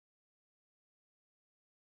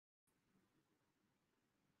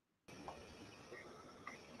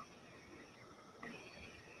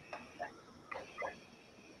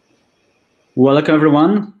Welcome,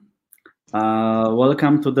 everyone.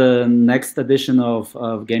 Welcome to the next edition of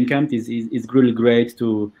GameCamp. It's really great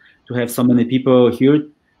to have so many people here.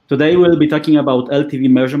 Today we'll be talking about LTV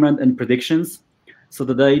measurement and predictions. So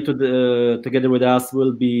today, together with us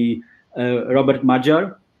will be Robert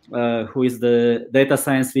Magyar, who is the data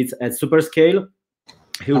science lead at SuperScale.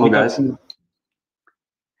 Hello, guys.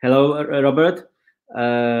 Hello, Robert.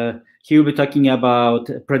 He will be talking about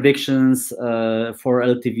predictions for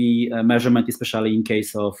LTV measurement, especially in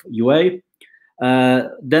case of UA.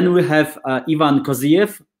 Then we have Ivan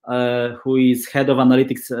Koziev, who is head of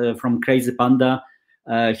analytics from Crazy Panda.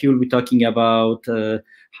 He will be talking about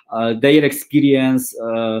their experience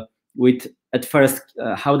with, at first,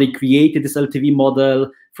 how they created this LTV model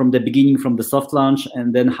from the beginning, from the soft launch,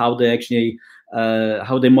 and then how they actually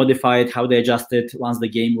how they modified, how they adjusted once the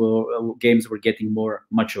games were getting more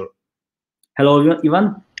mature. Hello,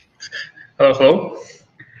 Ivan. Hello.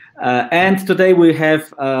 And today we have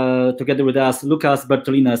together with us Lucas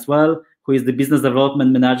Bertolina as well, who is the business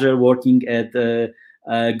development manager working at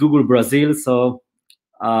Google Brazil. So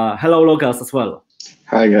hello, Lucas, as well.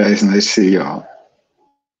 Hi, guys. Nice to see you all.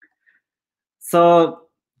 So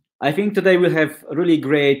I think today we'll have a really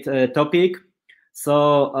great topic.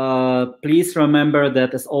 So please remember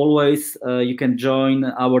that, as always, you can join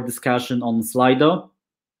our discussion on Slido.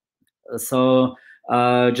 So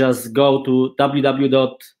just go to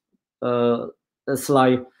www.slido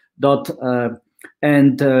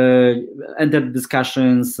and enter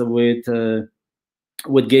discussions with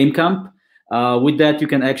GameCamp. With that, you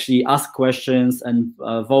can actually ask questions and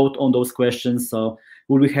vote on those questions. So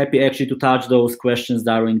we'll be happy actually to touch those questions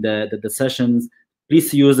during the sessions.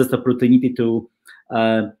 Please use this opportunity to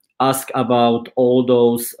ask about all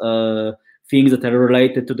those things that are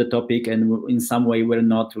related to the topic and in some way were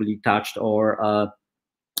not really touched, or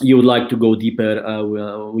you would like to go deeper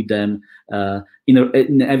with them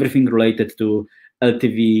in everything related to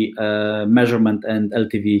LTV measurement and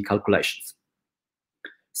LTV calculations.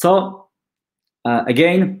 So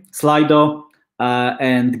again, Slido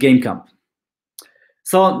and GameCamp.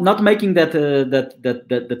 So not making that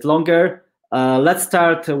longer, let's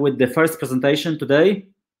start with the first presentation today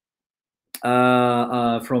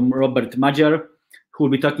from Robert Magyar, who will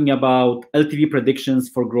be talking about LTV predictions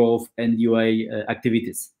for growth and UA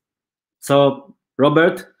activities. So,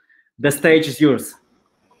 Robert, the stage is yours.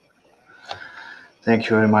 Thank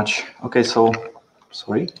you very much. Okay, so,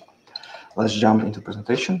 let's jump into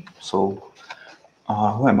presentation. So,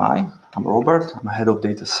 who am I? I'm Robert. I'm head of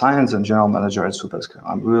data science and general manager at SuperScale.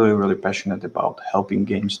 I'm really passionate about helping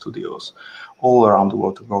game studios all around the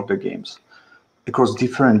world to grow their games. Across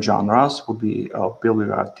different genres would be built with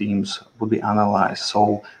our teams, would be analyzed.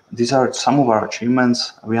 So these are some of our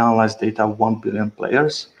achievements. We analyzed data of 1 billion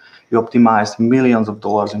players. We optimized millions of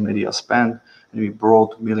dollars in media spend, and we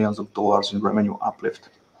brought millions of dollars in revenue uplift.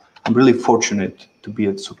 I'm really fortunate to be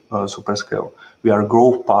at SuperScale. We are a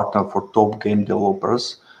growth partner for top game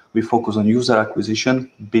developers. We focus on user acquisition,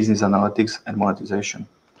 business analytics, and monetization.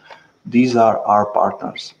 These are our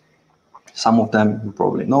partners. Some of them you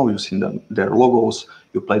probably know, you've seen their logos,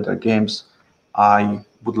 you play their games. I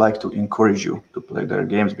would like to encourage you to play their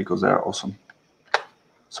games because they are awesome.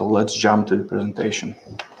 So let's jump to the presentation.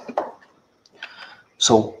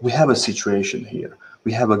 So we have a situation here.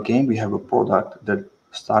 We have a game, we have a product that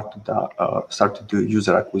started to do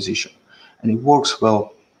user acquisition. And it works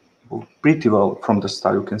pretty well from the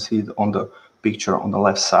start. You can see it on the picture on the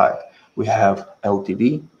left side. We have LTV,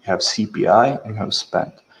 we have CPI, and we have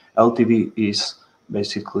spend. LTV is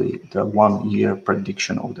basically the 1 year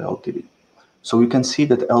prediction of the LTV. So you can see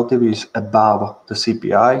that LTV is above the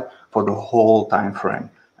CPI for the whole time frame,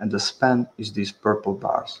 and the spend is these purple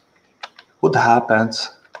bars. What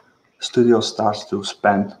happens? Studio starts to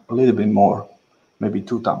spend a little bit more, maybe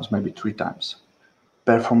 2 times, maybe 3 times.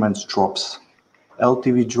 Performance drops.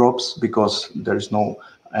 LTV drops because there is no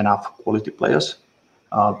enough quality players,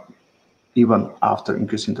 even after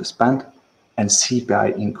increasing the spend. And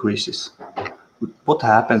CPI increases. What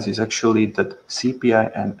happens is actually that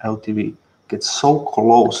CPI and LTV get so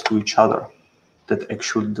close to each other that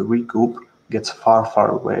actually the recoup gets far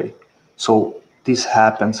away. So this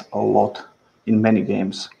happens a lot in many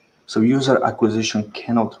games. So user acquisition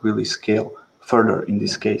cannot really scale further in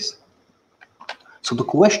this case. So the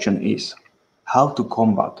question is how to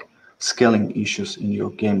combat scaling issues in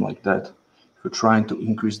your game like that. If you're trying to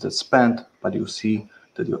increase that spend, but you see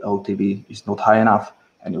that your LTV is not high enough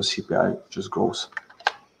and your CPI just grows.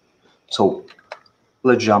 So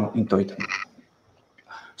let's jump into it.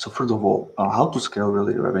 So first of all, how to scale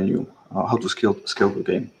really revenue, how to scale the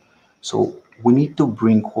game. So we need to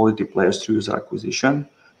bring quality players to user acquisition.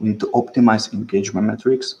 we need to optimize engagement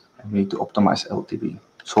metrics, and we need to optimize LTV.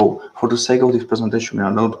 So for the sake of this presentation, we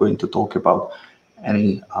are not going to talk about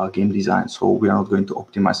any game design, so we are not going to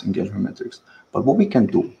optimize engagement metrics. But what we can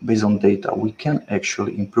do based on data, we can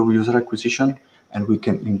actually improve user acquisition, and we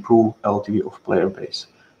can improve LTV of player base.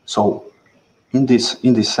 So in this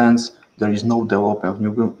sense, there is no development of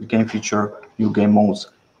new game feature, new game modes,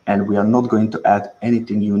 and we are not going to add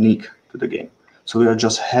anything unique to the game. So we are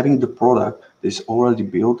just having the product that is already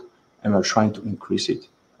built, and we're trying to increase it,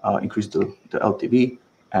 increase the LTV,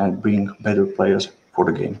 and bring better players for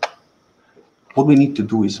the game. What we need to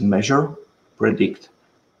do is measure, predict,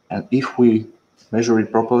 and if we measure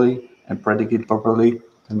it properly and predict it properly,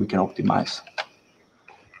 then we can optimize.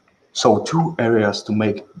 So 2 areas to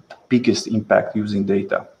make the biggest impact using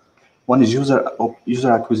data. One is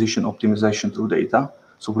user acquisition optimization through data.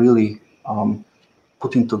 So really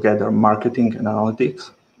putting together marketing and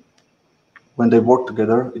analytics. When they work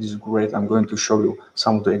together, it is great. I'm going to show you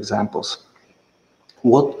some of the examples.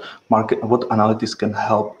 What analytics can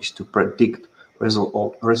help is to predict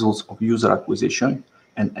results of user acquisition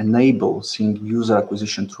and enable seeing user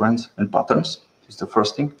acquisition trends and patterns. This is the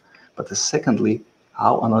first thing. But secondly,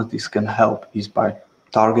 how analytics can help is by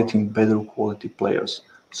targeting better quality players.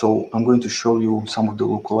 So I'm going to show you some of the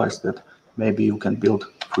lookalikes that maybe you can build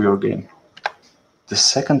for your game. The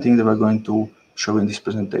second thing that we're going to show in this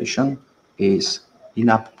presentation is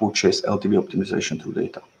in-app purchase LTV optimization through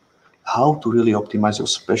data. How to really optimize your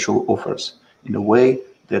special offers in a way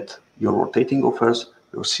that your rotating offers,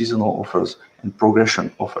 your seasonal offers, and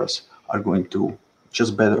progression offers are going to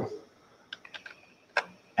just better.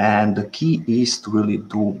 And the key is to really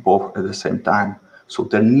do both at the same time. So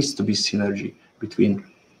there needs to be synergy between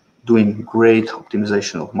doing great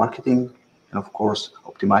optimization of marketing and, of course,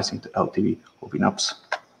 optimizing the LTV of in-apps.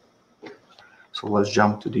 So let's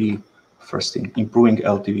jump to the first thing, improving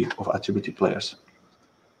LTV of attributed players.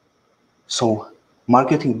 So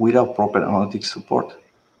marketing without proper analytics support,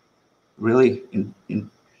 really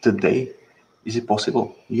in today, is it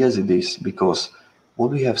possible? Yes, it is, because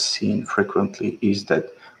what we have seen frequently is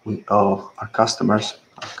that our customers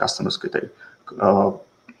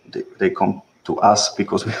they come to us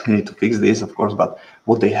because we need to fix this, of course, but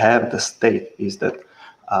what they have, the state, is that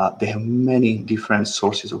they have many different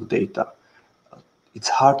sources of data. It's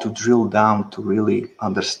hard to drill down to really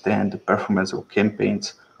understand the performance of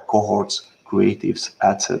campaigns, cohorts, creatives,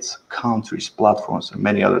 assets, countries, platforms, and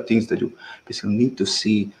many other things that you basically need to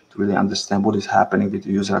see to really understand what is happening with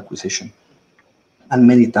the user acquisition. And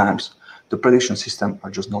many times, the prediction systems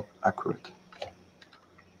are just not accurate.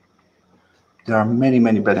 There are many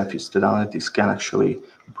benefits that analytics can actually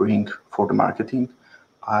bring for the marketing.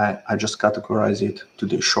 I just categorize it to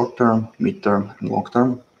the short term, mid-term, and long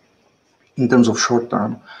term. In terms of short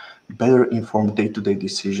term, better informed day-to-day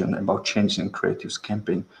decision about changing creatives,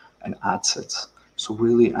 campaign, and ad sets. So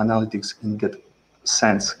really, analytics in that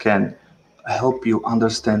sense can help you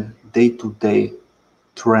understand day-to-day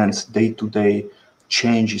trends, day-to-day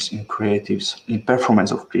changes in creatives, in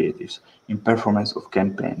performance of creatives, in performance of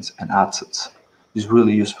campaigns and ad sets. It's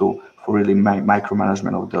really useful for really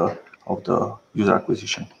micromanagement of the user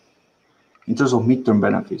acquisition. In terms of midterm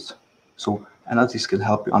benefits, so analytics can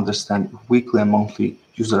help you understand weekly and monthly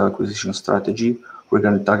user acquisition strategy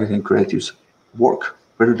regarding targeting creatives work.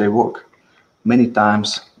 Where do they work? Many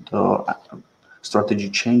times the strategy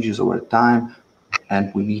changes over time,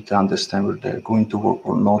 and we need to understand whether they're going to work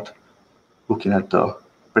or not, looking at the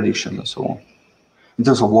predictions and so on. In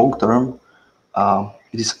terms of long term,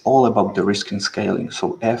 it is all about the risk and scaling.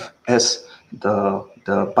 So as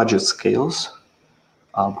the budget scales,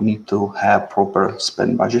 we need to have proper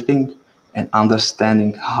spend budgeting and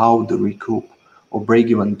understanding how the recoup or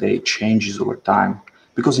break-even day changes over time,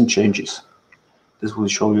 because it changes. This will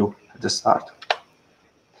show you at the start.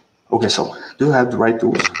 Okay, so do you have the right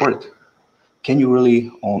tools for it? Can you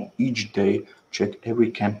really on each day check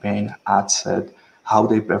every campaign, ad set, how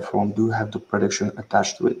they perform? Do you have the prediction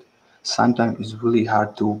attached to it? Sometimes it's really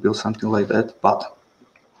hard to build something like that, but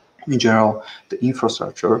in general, the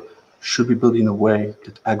infrastructure should be built in a way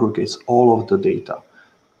that aggregates all of the data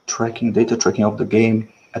tracking of the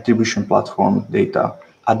game, attribution platform data,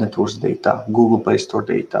 ad networks data, Google Play Store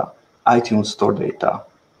data, iTunes Store data,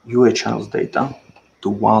 UA channels data to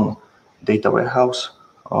one data warehouse.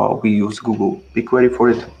 We use Google BigQuery for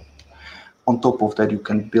it. On top of that, you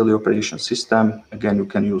can build your prediction system. Again, you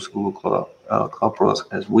can use Google Cloud products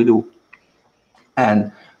as we do.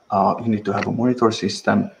 And you need to have a monitor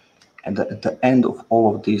system. And at the end of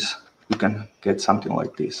all of this, you can get something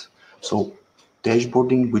like this. So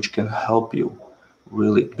dashboarding, which can help you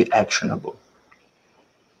really be actionable.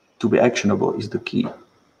 To be actionable is the key.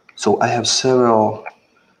 So I have several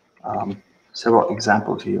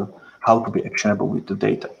examples here how to be actionable with the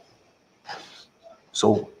data.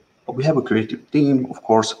 So we have a creative team, of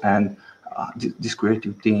course, and this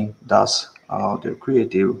creative team does their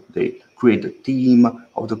creative. They create a team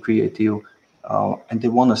of the creative, and they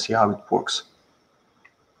want to see how it works.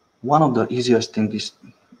 One of the easiest things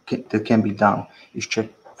that can be done is check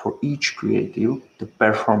for each creative the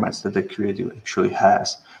performance that the creative actually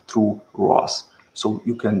has through ROAS. So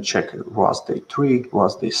you can check ROAS day 3,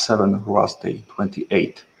 ROAS day 7, ROAS day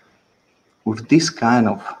 28. With this kind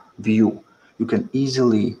of view, you can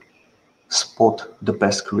easily spot the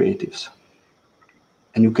best creatives,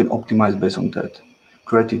 and you can optimize based on that.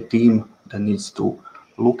 Creative team that needs to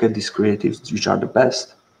look at these creatives which are the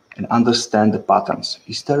best and understand the patterns.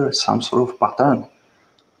 Is there some sort of pattern?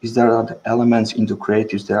 Is there other elements in the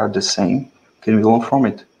creatives that are the same? Can we learn from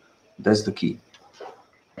it? That's the key.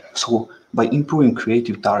 So by improving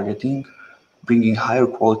creative targeting, bringing higher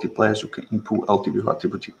quality players, you can improve LTV for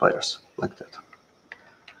attributed players like that.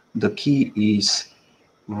 The key is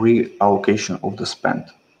reallocation of the spend.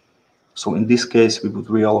 So in this case, we would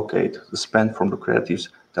reallocate the spend from the creatives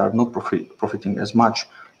that are not profiting as much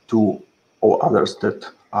to all others that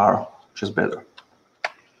are just better.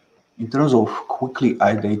 In terms of quickly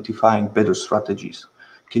identifying better strategies,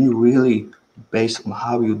 can you really, based on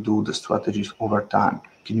how you do the strategies over time,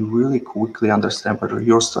 can you really quickly understand whether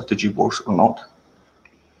your strategy works or not?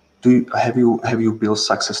 Have you built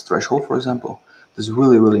success threshold, for example? This is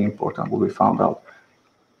really important. What we found out.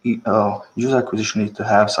 User acquisition needs to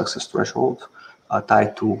have success threshold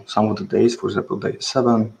tied to some of the days, for example, day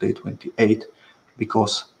 7, day 28,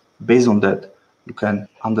 because based on that, you can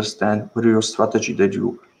understand whether your strategy that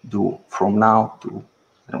you do from now to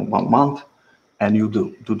 1 month, and you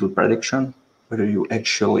do the prediction, whether you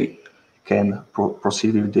actually can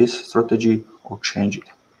proceed with this strategy or change it.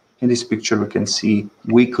 In this picture, we can see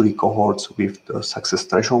weekly cohorts with the success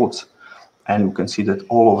thresholds, and you can see that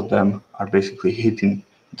all of them are basically hitting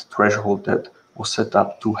the threshold that was set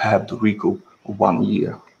up to have the recoup of 1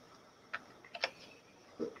 year.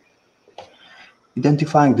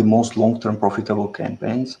 Identifying the most long-term profitable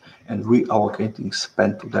campaigns and reallocating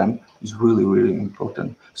spend to them is really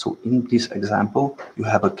important. So in this example, you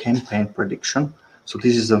have a campaign prediction. So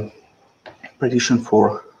this is a prediction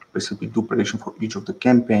for, basically do prediction for each of the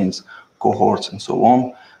campaigns, cohorts, and so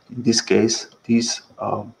on. In this case, this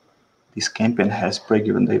campaign has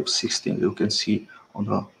break-even day of 16. You can see on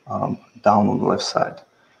the down on the left side.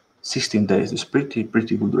 16 days is pretty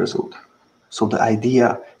good result. So the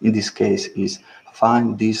idea in this case is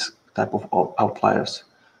find these type of outliers,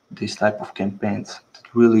 these type of campaigns that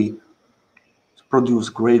really produce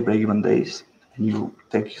great break-even days, and you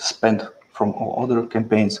take spend from all other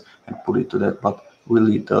campaigns and put it to that. But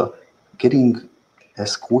really, the getting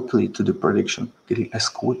as quickly to the prediction, getting as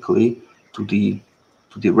quickly to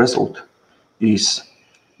the result is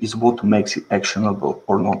what makes it actionable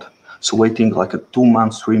or not. So waiting like 2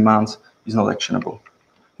 months, 3 months is not actionable.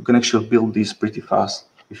 You can actually build this pretty fast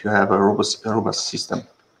if you have a robust system.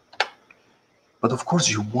 But of course,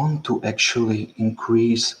 you want to actually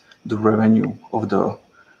increase the revenue of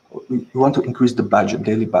you want to increase the budget,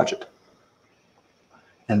 daily budget.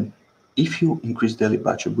 And if you increase daily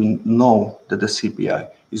budget, we know that the CPI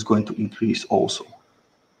is going to increase also.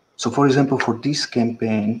 So for example, for this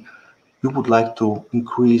campaign, you would like to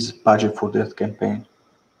increase budget for that campaign.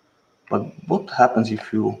 But what happens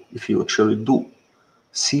if you actually do?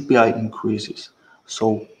 CPI increases.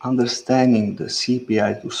 So understanding the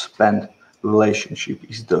CPI to spend relationship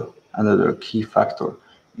is another key factor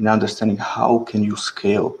in understanding how can you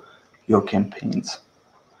scale your campaigns.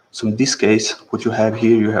 So in this case, what you have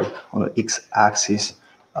here, you have on the x-axis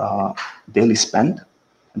daily spend,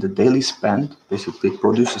 and the daily spend basically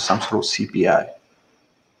produces some sort of CPI.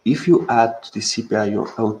 If you add to the CPI your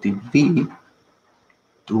LTV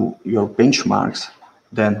to your benchmarks,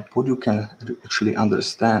 then what you can actually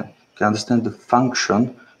understand, you can understand the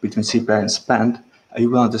function between CPI and spend, and you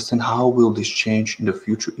will understand how will this change in the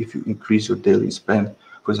future if you increase your daily spend,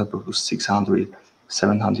 for example, to 600,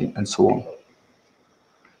 700, and so on.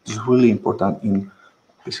 It's really important in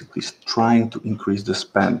basically trying to increase the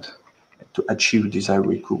spend to achieve desired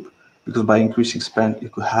recoup, because by increasing spend,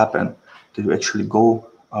 it could happen that you actually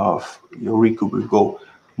your recoup will go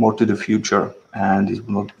more to the future, and it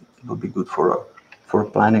will not be good for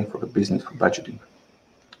planning, for the business, for budgeting.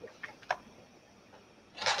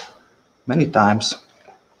 Many times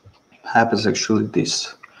happens actually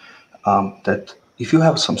this, that if you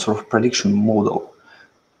have some sort of prediction model,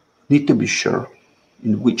 you need to be sure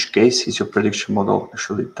in which cases your prediction model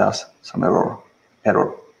actually does some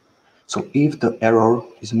error. So if the error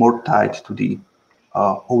is more tied to the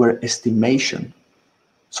overestimation,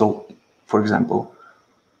 so for example,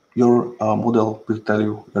 your model will tell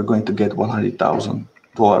you you're going to get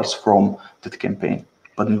 $100,000 from that campaign.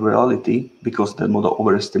 But in reality, because the model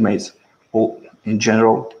overestimates all in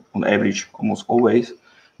general, on average, almost always,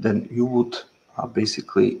 then you would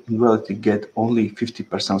basically in reality get only 50%,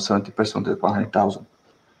 70% of that 100,000.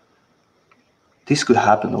 This could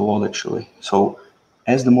happen a lot actually. So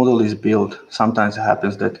as the model is built, sometimes it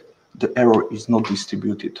happens that the error is not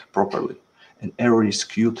distributed properly. An error is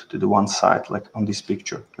skewed to the one side, like on this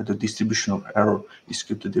picture, but the distribution of error is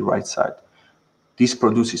skewed to the right side. This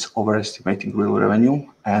produces overestimating real revenue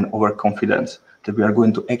and overconfidence that we are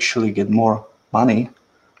going to actually get more money,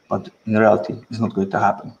 but in reality, it's not going to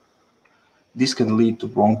happen. This can lead to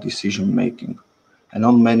wrong decision making. And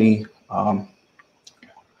not many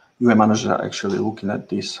UA managers are actually looking at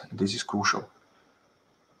this. This is crucial.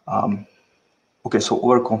 Okay, so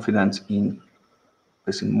overconfidence in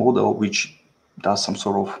a model which does some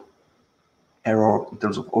sort of error in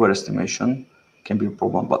terms of overestimation can be a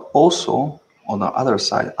problem, but also on the other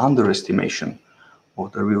side, underestimation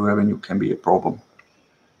of the real revenue can be a problem.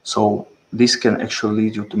 So this can actually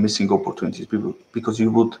lead you to missing opportunities because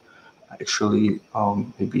you would actually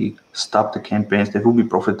maybe stop the campaigns that will be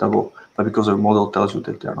profitable, but because the model tells you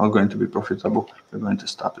that they are not going to be profitable, you're going to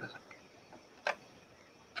stop it.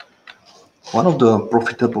 One of the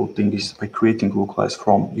profitable things is by creating lookalikes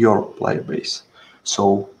from your player base.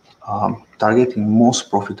 So targeting most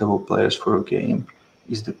profitable players for a game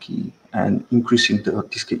is the key, and increasing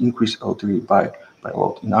this can increase LTV by a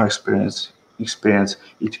lot. In our experience,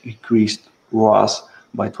 it increased ROAS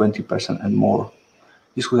by 20% and more.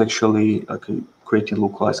 This could actually creating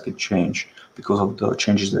lookalikes can change because of the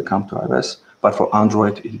changes that come to iOS, but for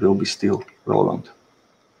Android it will be still relevant.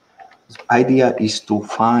 The idea is to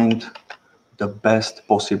find the best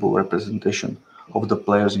possible representation of the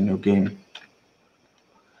players in your game.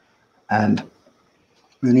 And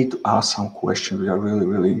we need to ask some questions that are really,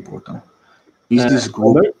 really important. Is this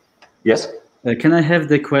group... Robert? Yes? Can I have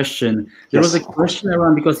the question? There was a question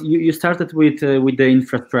around, because you started with the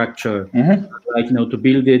infrastructure, like, to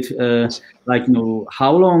build it, like,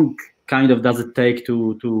 how long kind of does it take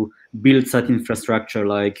to build such infrastructure?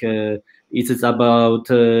 Like, is it about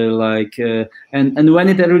and when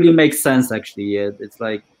it really makes sense actually? Yeah, it's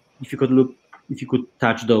like if you could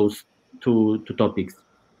touch those two topics.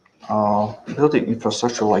 Building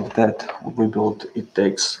infrastructure like that, we built, it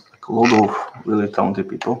takes a lot of really talented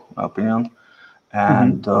people, in my opinion.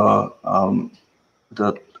 And how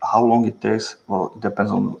long it takes, well, it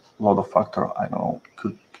depends on a lot of factors. I don't know,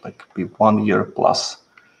 could be 1 year plus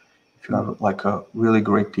if you have like a really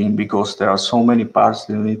great team, because there are so many parts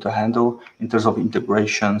that you need to handle in terms of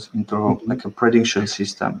integrations, into like a prediction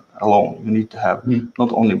system alone. You need to have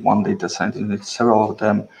not only one data scientist, you need several of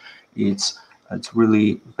them. It's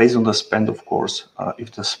really based on the spend, of course.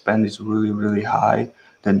 If the spend is really, really high,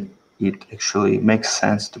 then it actually makes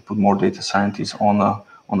sense to put more data scientists on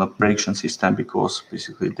a prediction system, because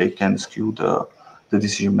basically they can skew the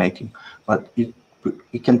decision making. But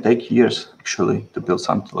it can take years actually to build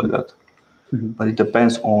something like that. But it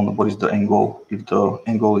depends on what is the end goal. If the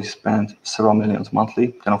end goal is spend several millions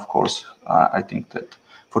monthly, then of course I think that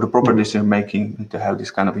for the proper decision making, you need to have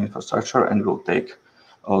this kind of infrastructure, and it will take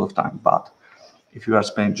a lot of time. But if you are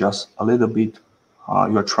spending just a little bit,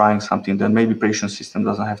 you are trying something, then maybe prediction system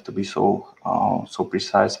doesn't have to be so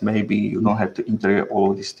precise. Maybe you don't have to integrate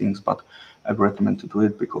all of these things, but I recommend to do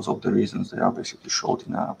it because of the reasons that are basically showed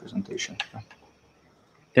in our presentation.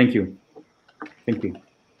 Thank you. Thank you.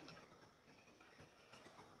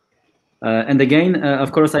 And again,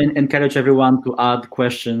 of course, I encourage everyone to add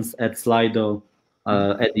questions at Slido,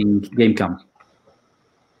 adding GameCamp.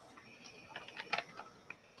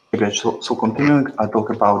 Okay, so continuing, I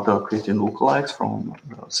talk about the creating lookalikes from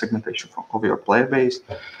the segmentation of your player base.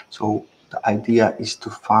 So the idea is to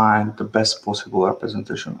find the best possible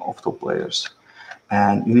representation of the players.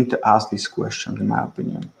 And you need to ask this question, in my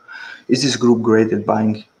opinion. Is this group great at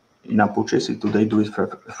buying in-app purchases? Do they do it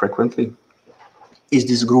frequently? Is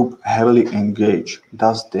this group heavily engaged?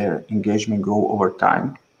 Does their engagement grow over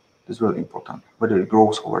time? It's really important, whether it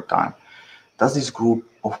grows over time. Does this group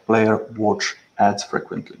of players watch ads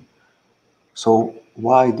frequently? So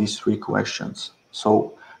why these three questions?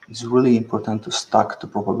 So it's really important to stack the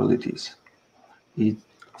probabilities.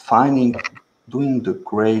 Doing the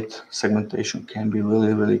great segmentation can be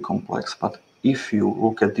really, really complex, but if you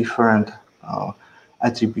look at different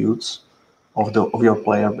attributes of your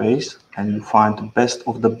player base and you find the best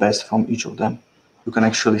of the best from each of them, you can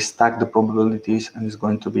actually stack the probabilities, and it's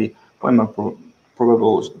going to be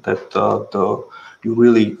probable that you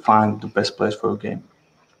really find the best place for your game.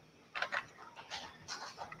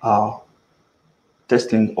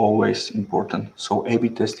 Testing always important. So A/B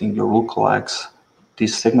testing your lookalikes,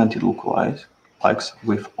 these segmented lookalikes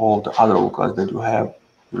with all the other lookalikes that you have,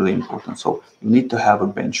 really important. So you need to have a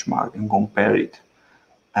benchmark and compare it.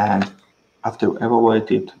 And after you evaluate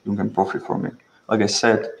it, you can profit from it. Like I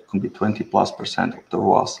said, it can be 20+% of the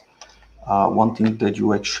ROAS. One thing that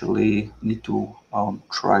you actually need to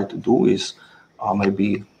try to do is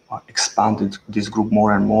maybe expand this group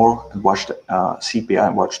more and more and watch the CPI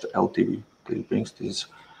and watch the LTV. This is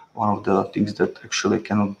one of the things that actually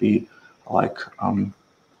cannot be like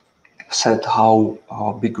set how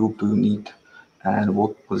big group do you need and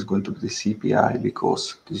what is going to be the CPI, because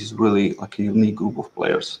this is really like a unique group of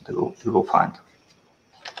players that you will find.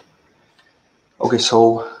 Okay,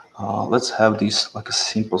 so let's have this like a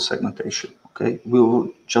simple segmentation. Okay,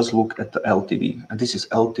 we'll just look at the LTV, and this is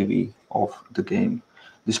LTV of the game.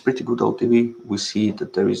 This pretty good LTV. We see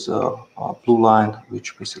that there is a blue line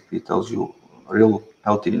which basically tells you real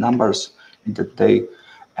LTV numbers in that day,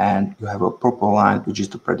 and you have a purple line which is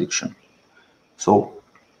the prediction. So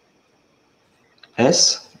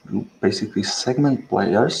as you basically segment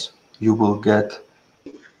players, you will get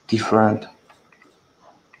different.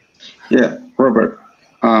 Yeah, Robert.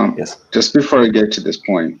 Yes. Just before I get to this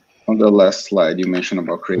point, on the last slide, you mentioned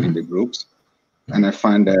about creating the groups. And I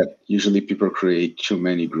find that usually people create too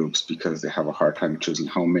many groups because they have a hard time choosing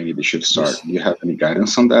how many they should start. Yes. Do you have any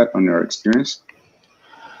guidance on that, on your experience?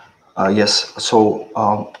 Yes.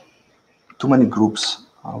 So too many groups.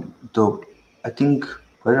 I think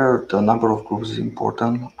whether the number of groups is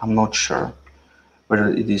important, I'm not sure. Whether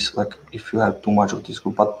it is like if you have too much of this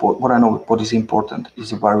group, but what I know, what is important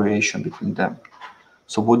is a variation between them.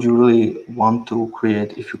 So what you really want to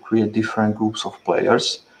create, if you create different groups of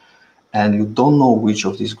players and you don't know which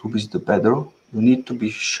of these groups is the better, you need to be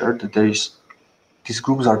sure that these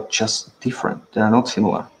groups are just different. They are not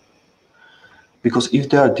similar. Because if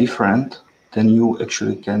they are different, then you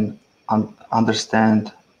actually can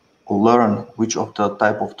understand or learn which of the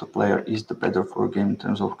type of the player is the better for a game in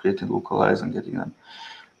terms of creating lookalikes and getting them.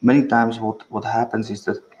 Many times what happens is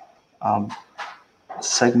that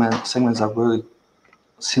segments are very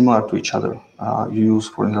similar to each other. You use,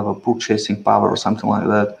 for example, purchasing power or something like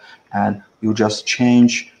that, and you just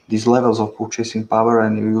change these levels of purchasing power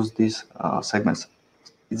and you use these segments.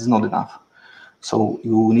 It's not enough. So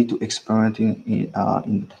you need to experiment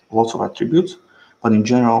in lots of attributes, but in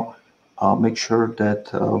general, make sure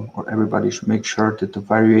that, or everybody should make sure that the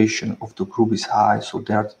variation of the group is high, so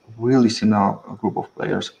they are really similar group of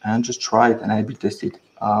players, and just try it and A/B test it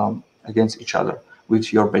against each other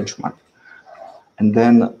with your benchmark. And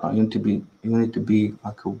then you need to be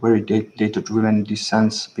like a very data-driven in this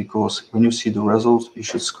sense, because when you see the results, you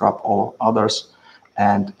should scrap all others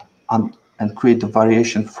and create the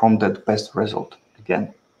variation from that best result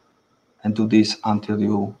again, and do this until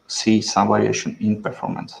you see some variation in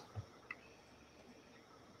performance.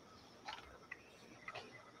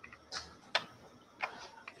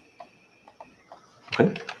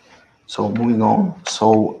 Okay, so moving on.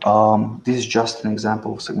 So this is just an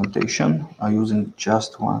example of segmentation using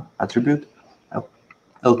just one attribute,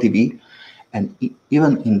 LTV. And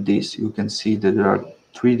even in this, you can see that there are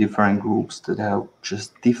 3 different groups that have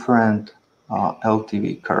just different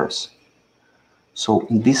LTV curves. So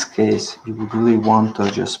in this case, you would really want to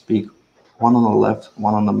just pick one on the left,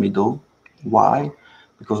 one on the middle. Why?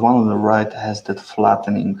 Because one on the right has that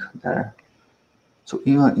flattening there. So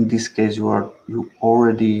even in this case, you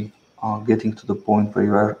already getting to the point where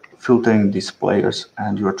you are filtering these players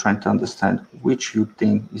and you are trying to understand which you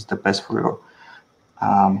think is the best for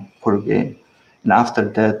your game. And after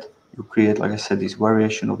that, you create, like I said, this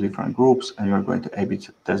variation of different groups, and you are going to A/B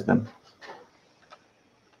test them.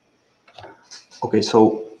 Okay,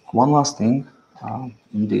 so one last thing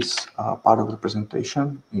in this part of the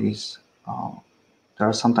presentation is there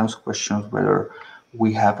are sometimes questions whether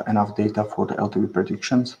we have enough data for the LTV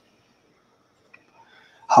predictions.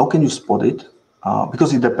 How can you spot it?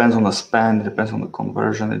 Because it depends on the spend, it depends on the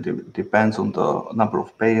conversion, it depends on the number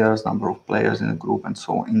of payers, number of players in a group, and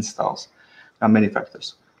so on, installs. There are many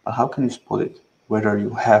factors. But how can you spot it? Whether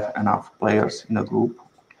you have enough players in a group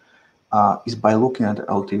is by looking at the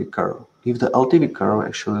LTV curve. If the LTV curve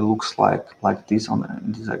actually looks like this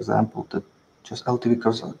in this example, that just LTV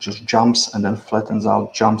curve just jumps and then flattens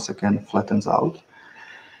out, jumps again, flattens out,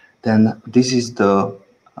 then this is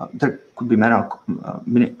there could be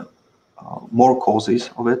many more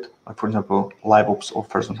causes of it, like for example, live ops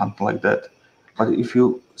offers or something like that. But if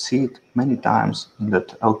you see it many times in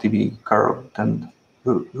that LTV curve, then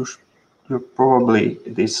you you're probably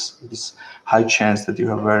this high chance that you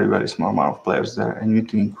have very small amount of players there, and you need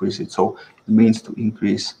to increase it. So it means to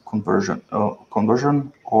increase conversion,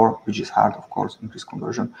 or which is hard, of course, increase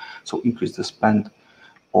conversion. So increase the spend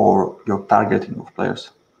or your targeting of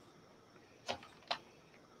players.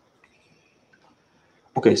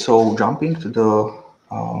 Okay, so jumping to the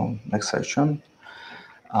next section,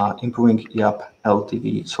 improving EAP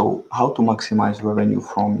LTV. So how to maximize revenue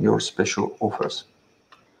from your special offers.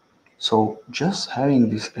 So just having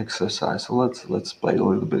this exercise, so let's play a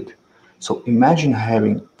little bit. So imagine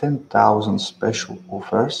having 10,000 special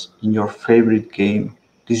offers in your favorite game.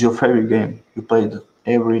 This is your favorite game. You play it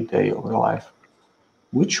every day of your life.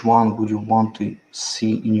 Which one would you want to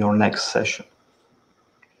see in your next session?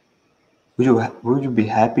 Would you be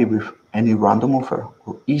happy with any random offer,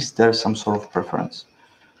 or is there some sort of preference?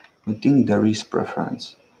 I think there is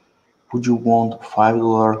preference. Would you want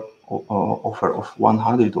 $5 offer of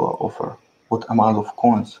 $100 offer? What amount of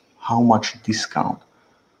coins? How much discount?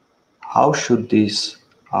 How should this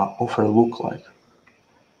offer look like?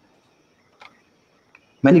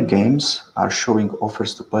 Many games are showing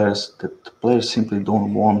offers to players that the players simply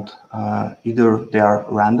don't want. Either they are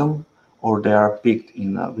random or they are picked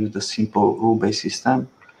in with the simple rule-based system.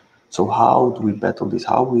 So how do we battle this?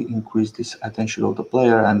 How we increase this attention of the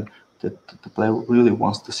player, and that the player really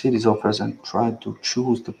wants to see these offers and try to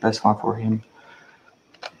choose the best one for him?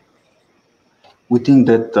 We think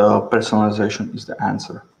that personalization is the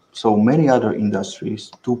answer. So many other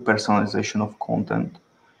industries do personalization of content,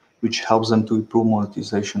 which helps them to improve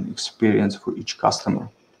monetization experience for each customer.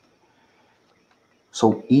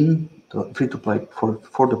 So in the free-to-play,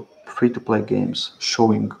 for the free-to-play games,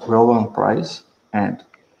 showing relevant price and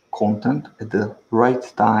content at the right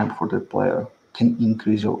time for the player can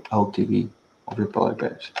increase your LTV of your player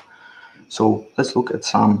base. So let's look at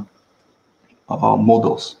some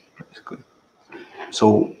models, basically.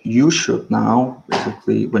 So you should now,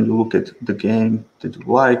 basically, when you look at the game that you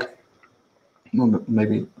like,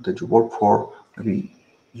 maybe that you work for, maybe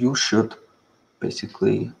you should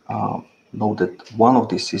basically know that one of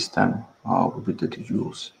these systems will be that you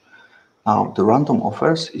use. Now, the random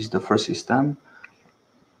offers is the first system.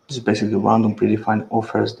 This is basically random predefined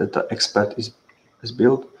offers that the expert is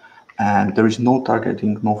built, and there is no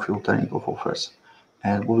targeting, no filtering of offers.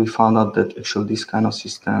 And what we found out that actually this kind of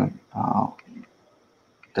system,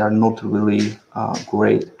 they are not really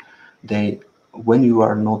great. When you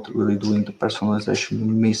are not really doing the personalization, you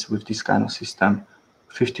miss with this kind of system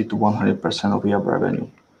 50 to 100% of your revenue.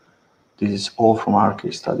 This is all from our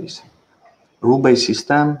case studies. Rule-based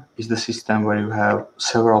system is the system where you have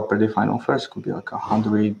several predefined offers, could be like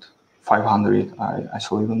 100, 500, I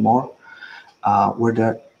saw even more,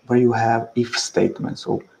 where you have if statements.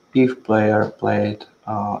 So if player played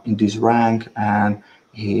in this rank and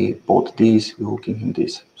he bought this, we will give him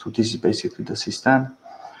this. So this is basically the system.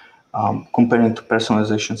 Comparing to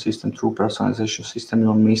personalization system, through personalization system,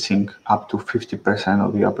 you're missing up to 50%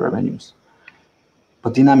 of your revenues.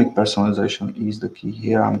 But dynamic personalization is the key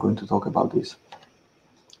here. I'm going to talk about this.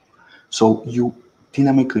 So you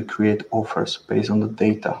dynamically create offers based on the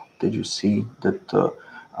data that you see, that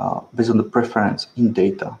based on the preference in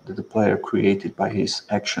data that the player created by his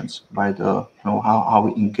actions, by the how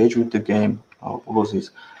he engaged with the game, what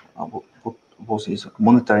was his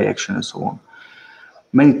monetary action, and so on.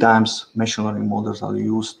 Many times, machine learning models are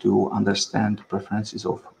used to understand the preferences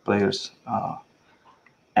of players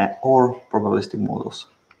or probabilistic models,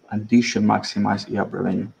 and these should maximize EAP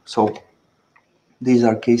revenue. So these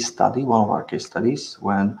are case study, one of our case studies,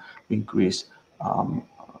 when we increase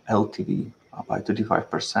LTV by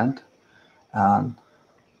 35%, and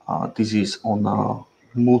this is on a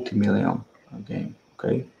multi-million game.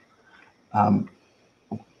 Okay,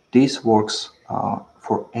 this works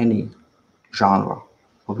for any genre.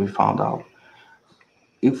 What we found out,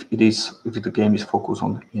 if the game is focused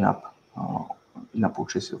on in-app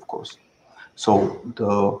purchases, of course. So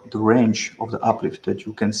the range of the uplift that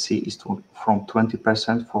you can see is from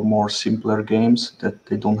 20% for more simpler games that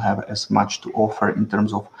they don't have as much to offer in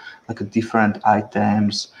terms of like different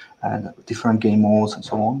items and different game modes and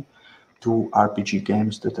so on, to RPG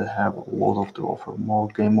games that have a lot of to offer, more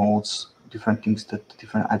game modes, different things,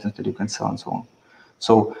 different items that you can sell and so on.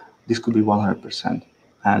 So this could be 100%.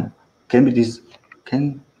 And can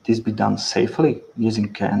this be done safely? Yes,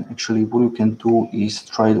 it can. Actually, what you can do is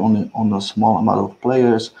try it on a small amount of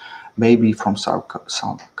players, maybe from some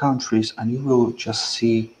countries, and you will just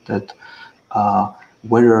see that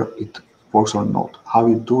whether it works or not. How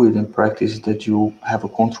you do it in practice is that you have a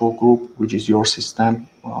control group, which is your system,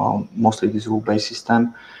 mostly this rule-based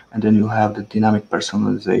system, and then you have the dynamic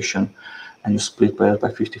personalization and you split players by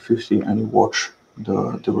 50-50 and you watch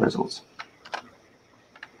the results.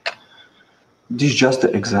 This is just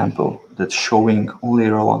the example that showing only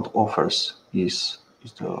relevant offers is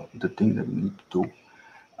the thing that we need to do.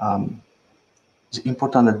 It's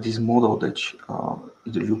important that this model that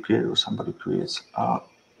either you create or somebody creates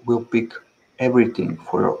will pick everything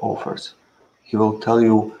for your offers. He will tell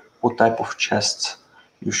you what type of chests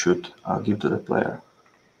you should give to the player,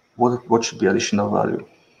 what should be additional value,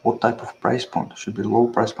 what type of price point should be low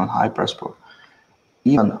price point, high price point.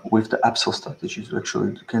 Even with the upsell strategies, you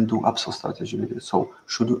actually can do upsell strategy with it. So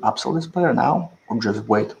should you upsell this player now or just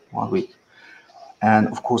wait 1 week? And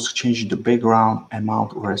of course, changing the background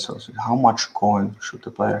amount of resources. How much coins should the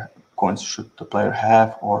player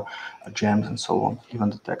have, or gems and so on, even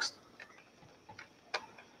the text.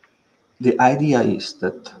 The idea is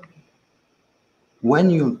that when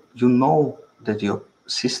you know that your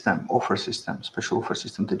system, special offer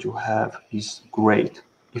system that you have is great,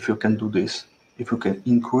 if you can do this, if you can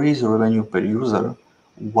increase the revenue per user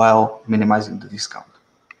while minimizing the discount.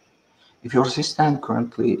 If your system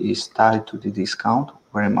currently is tied to the discount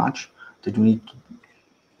very much, that you need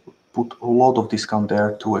to put a lot of discount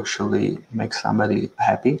there to actually make somebody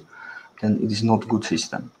happy, then it is not a good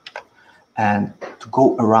system. And to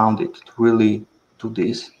go around it, to really do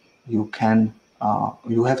this, you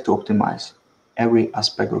have to optimize every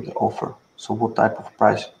aspect of the offer. So what type of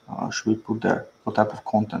price should we put there? What type of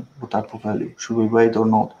content? What type of value? Should we wait or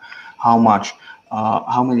not? How much?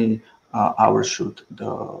 How many hours should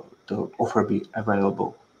the offer be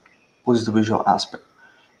available? What is the visual aspect?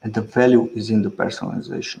 And the value is in the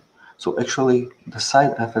personalization. So actually, the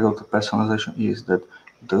side effect of the personalization is that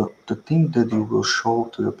the thing that you will show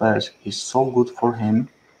to the players is so good for him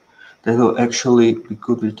that will actually be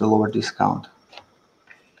good with the lower discount.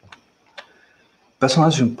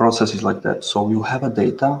 Personalization process is like that. So you have a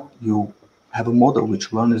data, you have a model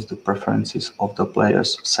which learns the preferences of the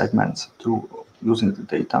players' segments through using the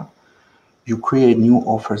data. You create new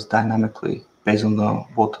offers dynamically based on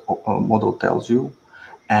what model tells you,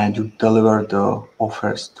 and you deliver the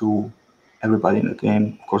offers to everybody in the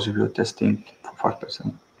game. Of course, if you're testing for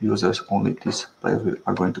 5% users, only these players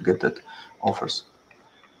are going to get that offers.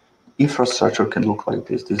 Infrastructure can look like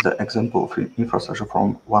this. This is the example of infrastructure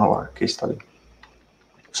from one of our case studies.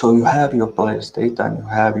 So you have your players' data and you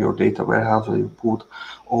have your data warehouse where you put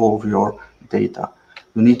all of your data.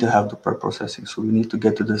 You need to have the pre-processing. So you need to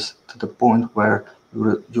get to the point where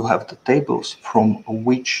you have the tables from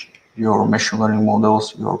which your machine learning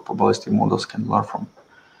models, your probabilistic models can learn from.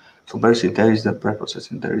 So basically, there is the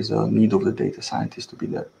pre-processing. There is a need of the data scientist to be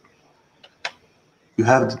there. You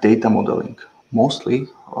have the data modeling. Mostly,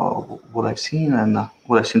 what I've seen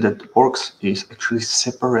that works is actually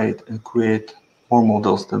separate and create more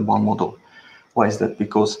models than one model. Why is that?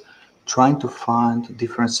 Because trying to find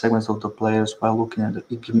different segments of the players while looking at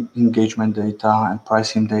the engagement data and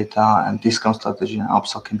pricing data and discount strategy and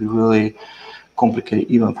upsell can be really complicated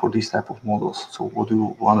even for this type of models. So what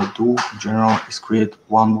you want to do in general is create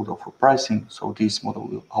one model for pricing. So this model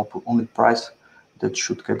will output only price that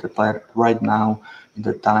should get the player right now in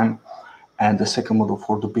the time. And the second model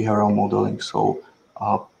for the behavioral modeling. So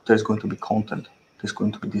there's going to be content, there's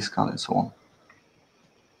going to be discount and so on.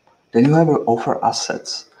 Then you have offer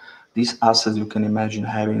assets. These assets you can imagine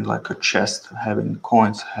having like a chest, having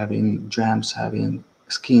coins, having gems, having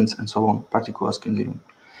skins and so on, particular skin even.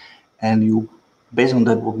 And you, based on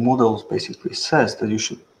that, what models basically says that you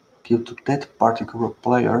should give to that particular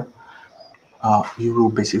player, you will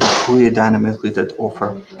basically create dynamically that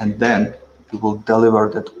offer, and then you will deliver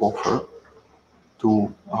that offer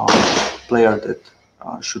to player that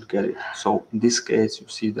should get it. So in this case, you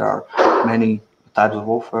see there are many types of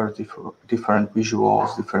offers, different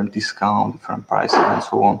visuals, different discount, different prices, and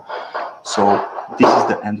so on. So this is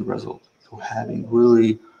the end result. So having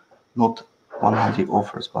really not 100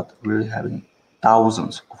 offers, but really having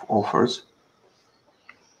thousands of offers,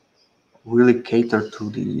 really cater to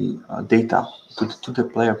the data, to the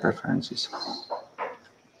player preferences.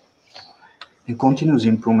 And continuous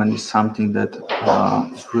improvement is something that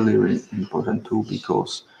is really, really important too,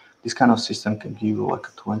 because this kind of system can give you like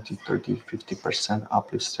a 20, 30, 50%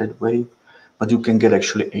 uplift straight away, but you can get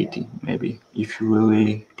actually 80 maybe if you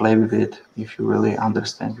really play with it, if you really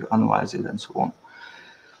understand, you analyze it and so on.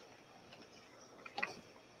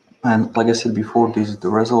 And like I said before, this is the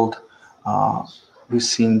result. We've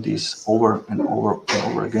seen this over and over and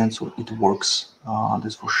over again, so it works,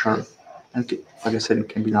 that's for sure. And like I said, it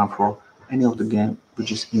can be done for any of the game,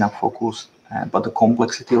 which is enough focus. But the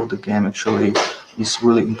complexity of the game actually is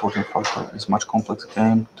really important factor. It's much complex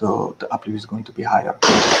game, the uplift is going to be higher.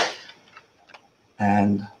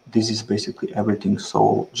 And this is basically everything.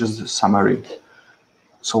 So just the summary.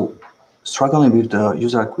 So struggling with the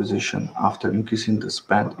user acquisition after increasing the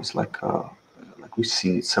spend is like we've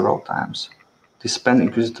seen it several times. The spend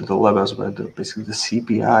increases to the levels where basically the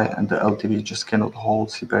CPI and the LTV just cannot hold.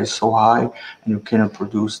 CPI is so high, and you cannot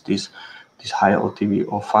produce this high LTV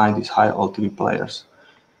or find these high LTV players.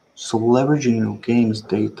 So leveraging your game's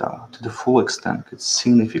data to the full extent could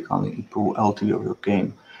significantly improve LTV of your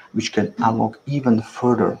game, which can unlock even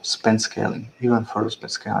further spend scaling,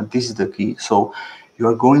 This is the key. So you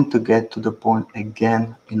are going to get to the point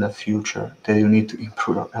again in the future that you need to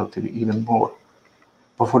improve your LTV even more.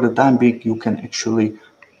 But for the time being, you can actually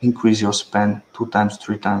increase your spend 2 times,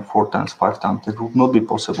 3 times, 4 times, 5 times. That would not be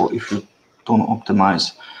possible if you don't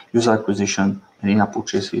optimize user acquisition and in-app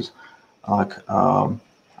purchases like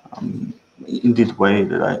in this way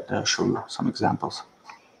that I show you some examples.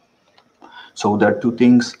 So there are 2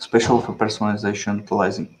 things. Special for personalization,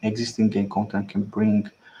 utilizing existing game content can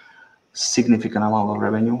bring significant amount of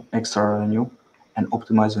revenue, extra revenue, and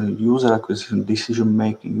optimizing user acquisition decision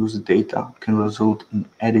making user data can result in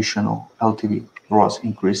additional LTV ROAS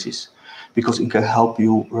increases, because it can help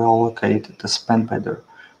you reallocate the spend better,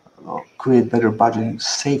 create better budgeting,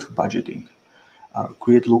 safe budgeting,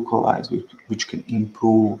 create localize, which can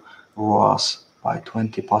improve ROAS by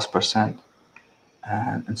 20+%,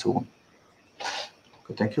 and so on.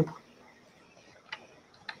 Okay, thank you.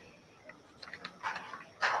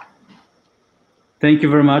 Thank you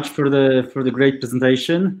very much for the great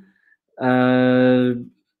presentation.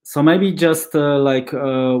 So maybe just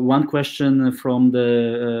one question from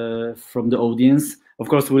the audience. Of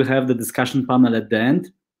course, we'll have the discussion panel at the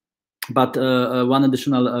end, but one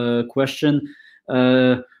additional question.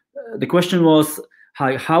 The question was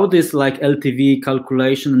how this LTV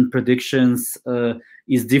calculation and predictions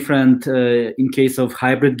is different in case of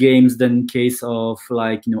hybrid games than in case of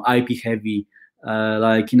IP heavy.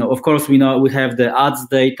 Of course, we have the ads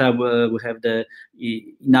data, we have the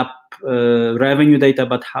in-app revenue data,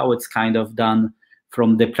 but how it's kind of done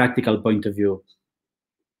from the practical point of view.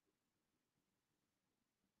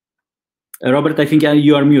 Robert, I think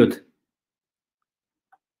you are mute.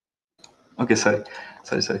 Okay, sorry.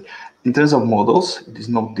 In terms of models, it is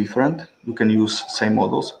not different. You can use same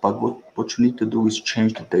models, but what you need to do is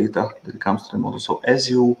change the data that comes to the model. So as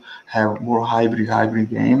you have more hybrid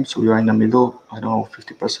games, so you're in the middle, I don't know,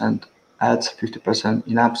 50% ads, 50%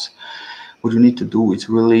 in-apps, what you need to do is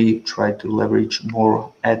really try to leverage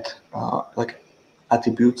more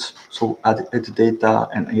attributes, so ad data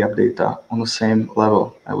and in-app data on the same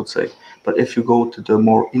level, I would say. But if you go to the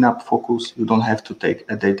more in-app focus, you don't have to take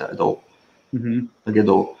ad data at all.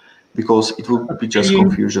 Because it will be just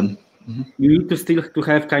confusion. You need to still to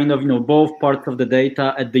have kind of both parts of the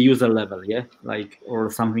data at the user level, yeah, or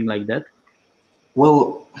something like that.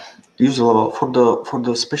 Well, user level for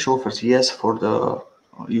the special offers, yes. For the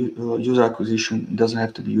user acquisition, it doesn't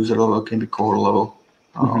have to be user level; it can be core level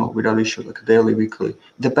without issue, like daily, weekly.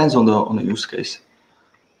 Depends on the use case.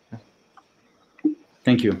 Yeah.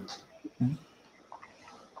 Thank you.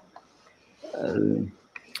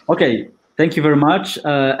 Okay. Thank you very much.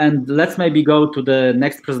 And let's maybe go to the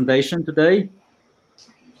next presentation today.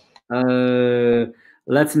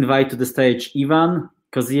 Let's invite to the stage Ivan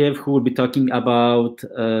Koziev, who will be talking about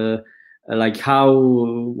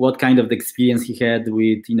what kind of experience he had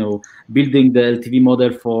with building the LTV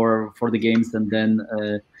model for the games and then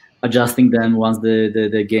adjusting them once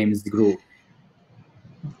the games grew.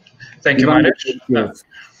 Thank you, Magyar.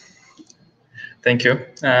 Thank you.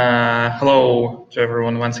 Hello to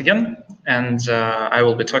everyone once again. And I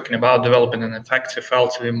will be talking about developing an effective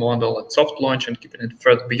LTV model at soft launch and keeping it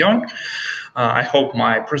further beyond. I hope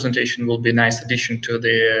my presentation will be a nice addition to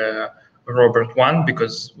the Robert one,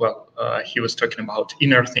 because, well, he was talking about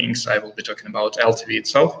inner things. I will be talking about LTV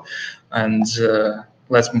itself. And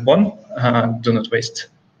let's move on. Do not waste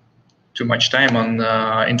too much time on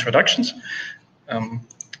introductions.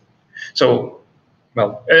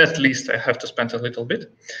 Well, at least I have to spend a little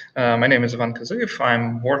bit. My name is Ivan Koziev.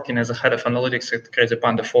 I'm working as a head of analytics at Crazy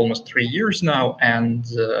Panda for almost 3 years now, and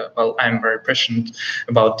well, I'm very passionate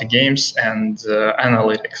about the games and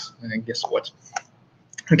analytics. And guess what?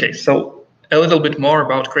 Okay, so a little bit more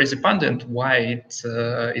about Crazy Panda and why it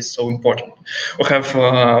is so important. We have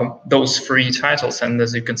those 3 titles, and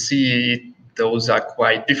as you can see, those are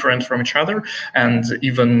quite different from each other, and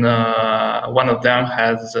even one of them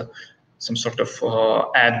has some sort of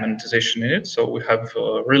ad monetization in it. So we have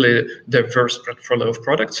a really diverse portfolio of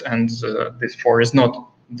products, and this 4 is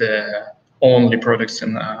not the only products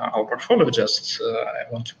in our portfolio, just I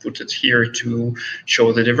want to put it here to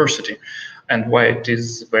show the diversity and why it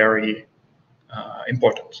is very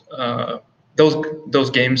important. Those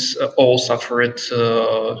games all suffered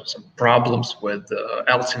some problems with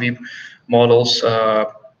LTV models,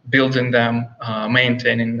 building them,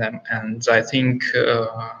 maintaining them, and I think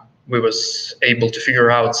we was able to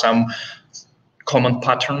figure out some common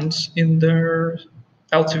patterns in their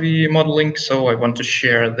LTV modeling. So I want to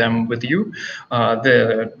share them with you.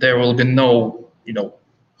 There will be no,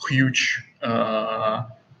 huge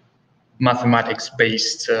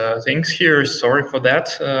mathematics-based things here. Sorry for that.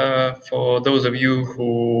 For those of you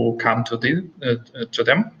who come to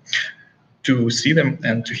them, to see them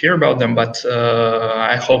and to hear about them, but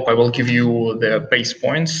I hope I will give you the base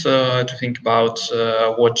points to think about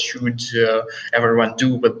what should everyone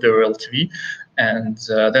do with their LTV, and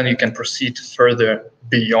then you can proceed further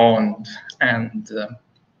beyond. And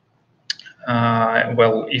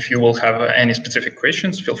well, if you will have any specific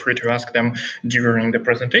questions, feel free to ask them during the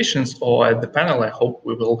presentations or at the panel. I hope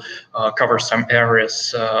we will cover some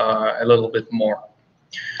areas a little bit more.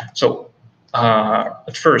 So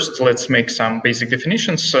at first, let's make some basic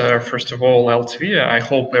definitions. First of all, LTV, I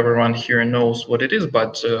hope everyone here knows what it is,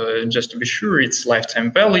 but just to be sure, it's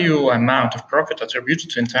lifetime value, amount of profit attributed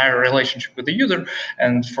to entire relationship with the user.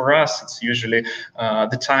 And for us, it's usually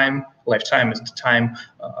the time, lifetime is the time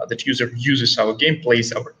that user uses our game,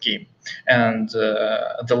 plays our game. And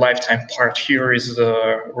the lifetime part here is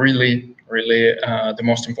really the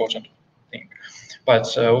most important thing. But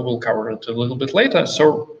we will cover it a little bit later.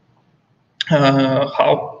 So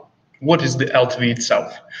what is the LTV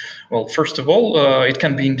itself? Well, first of all, it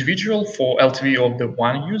can be individual for LTV of the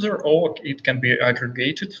one user, or it can be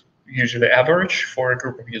aggregated, usually average, for a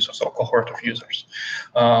group of users or cohort of users.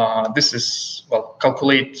 This is, well,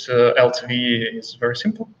 calculate LTV is very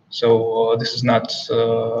simple, so this is not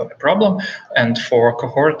a problem. And for a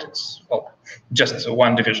cohort, it's, well, just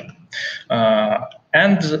one division.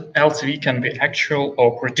 And LTV can be actual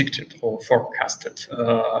or predicted or forecasted.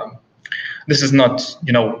 This is not,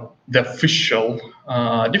 the official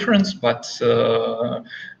difference, but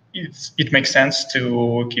it makes sense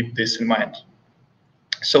to keep this in mind.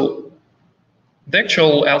 So the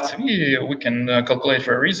actual LTV we can calculate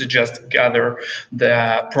very easy. Just gather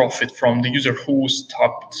the profit from the user who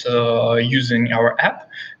stopped using our app,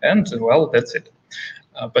 and well, that's it.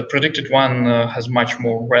 But predicted one has much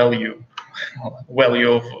more value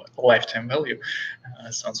of lifetime value.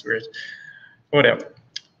 Sounds weird. Whatever.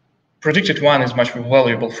 Predicted one is much more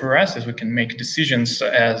valuable for us, as we can make decisions,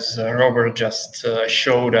 as Robert just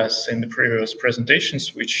showed us in the previous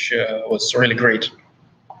presentations, which was really great.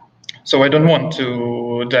 So I don't want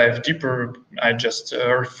to dive deeper. I just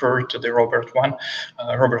refer to the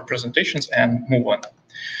Robert presentations and move on.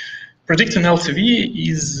 Predicting LTV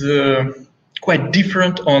is quite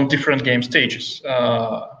different on different game stages.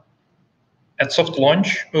 At soft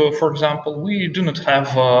launch, for example, we do not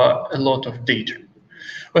have a lot of data.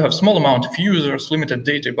 We have small amount of users, limited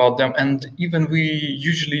data about them, and even we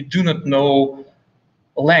usually do not know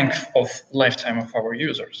length of lifetime of our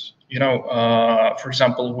users. For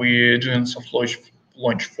example, we're doing soft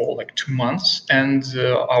launch for like 2 months, and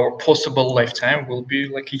our possible lifetime will be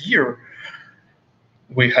like a year.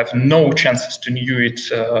 We have no chances to know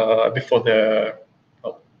it before the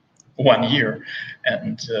 1 year.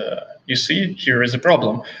 And you see, here is a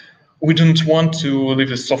problem. We don't want to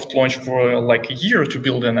leave a soft launch for like a year to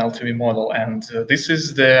build an LTV model, and this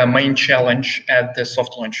is the main challenge at the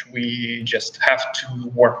soft launch. We just have to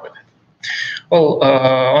work with it. Well,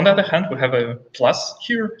 on the other hand, we have a plus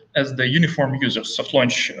here as the uniform users. Soft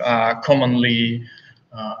launch commonly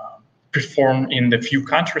perform in the few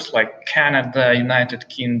countries like Canada, United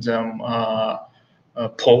Kingdom,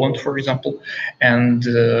 Poland, for example, and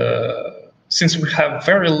since we have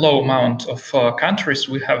very low amount of countries,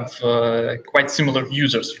 we have quite similar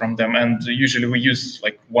users from them, and usually we use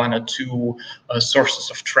like 1 or 2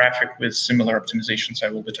 sources of traffic with similar optimizations I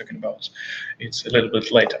will be talking about. It's a little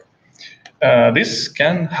bit later. This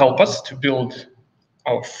can help us to build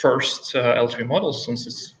our first LTV model since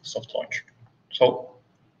it's soft launch. So,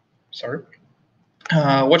 sorry.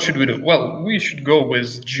 What should we do? Well, we should go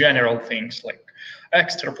with general things like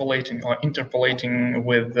extrapolating or interpolating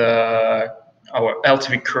with our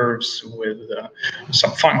LTV curves with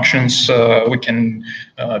some functions. We can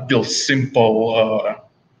build simple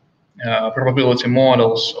probability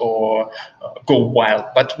models or go wild,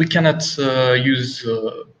 but we cannot use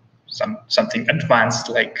something advanced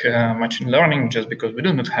like machine learning just because we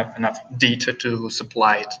do not have enough data to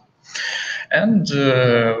supply it. And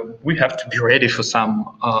we have to be ready for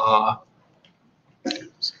some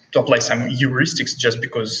to apply some heuristics just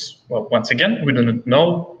because, well, once again, we do not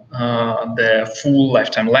know the full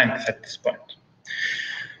lifetime length at this point.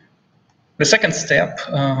 The second step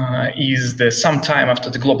is the some time after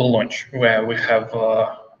the global launch, where we have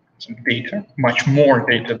some data, much more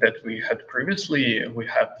data that we had previously. We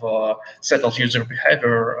have settled user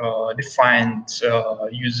behavior, defined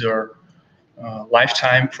user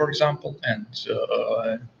lifetime, for example, and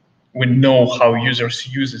we know how users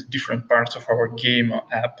use different parts of our game or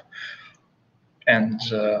app. And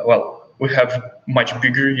well, we have much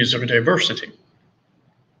bigger user diversity.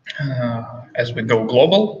 As we go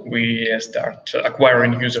global, we start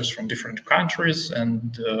acquiring users from different countries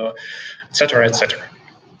and et cetera, et cetera.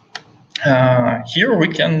 Here we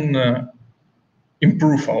can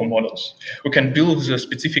improve our models. We can build the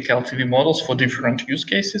specific LTV models for different use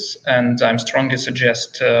cases, and I strongly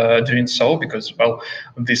suggest doing so because, well,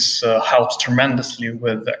 this helps tremendously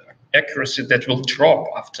with the accuracy that will drop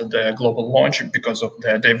after the global launch because of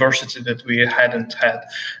the diversity that we hadn't had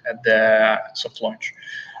at the soft launch.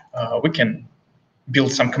 We can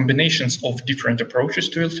build some combinations of different approaches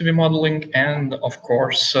to LTV modeling, and of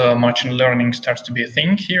course, machine learning starts to be a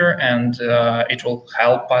thing here, and it will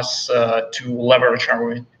help us to leverage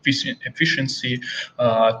our efficiency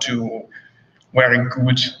to very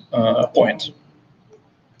good point.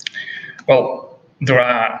 Well,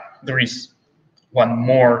 there is one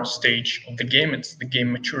more stage of the game. It's the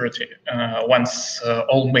game maturity. Once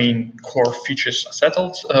all main core features are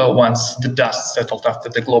settled, once the dust settled after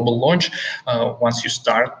the global launch, once you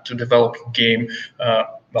start to develop your game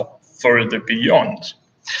well, further beyond.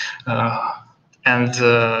 And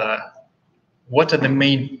what are the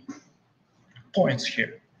main points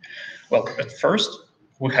here? Well, at first,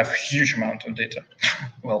 we have a huge amount of data,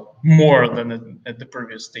 well, more than at the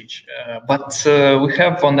previous stage. But we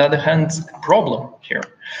have, on the other hand, a problem here.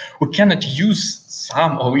 We cannot use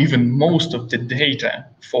some or even most of the data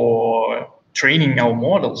for training our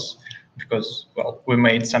models because, well, we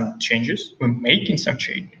made some changes. We're making some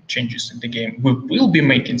changes in the game. We will be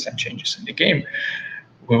making some changes in the game.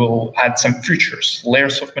 We will add some features,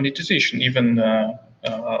 layers of monetization, even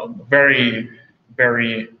very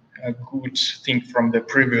a good thing from the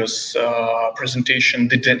previous presentation,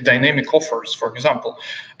 the dynamic offers, for example,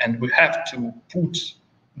 and we have to put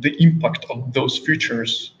the impact of those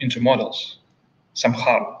features into models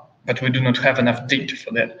somehow, but we do not have enough data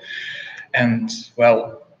for that. And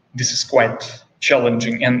well, this is quite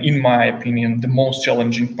challenging, and in my opinion, the most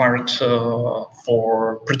challenging part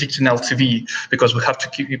for predicting LTV, because we have to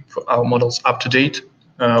keep our models up to date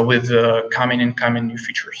with coming new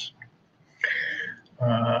features.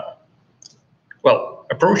 Well,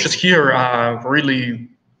 approaches here are really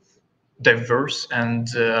diverse, and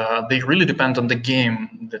they really depend on the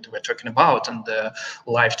game that we're talking about and the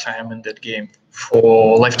lifetime in that game.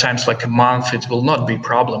 For lifetimes like a month, it will not be a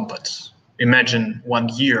problem, but imagine 1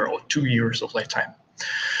 year or 2 years of lifetime.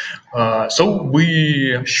 So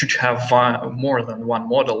we should have more than one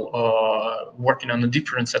model working on a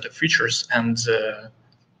different set of features, and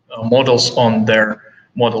models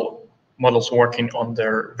working on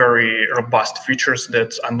their very robust features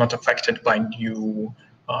that are not affected by new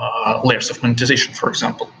layers of monetization, for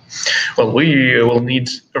example. Well, we will need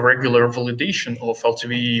a regular validation of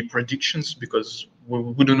LTV predictions because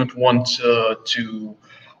we do not want to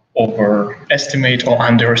overestimate or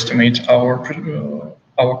underestimate our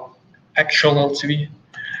actual LTV.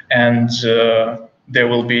 And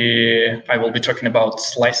I will be talking about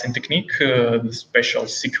slicing technique, the special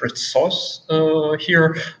secret sauce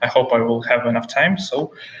here. I hope I will have enough time,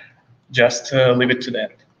 so just leave it to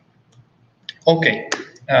that. Okay,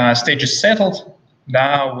 stage is settled.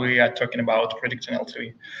 Now we are talking about predicting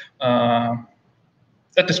LTV.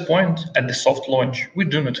 At this point, at the soft launch, we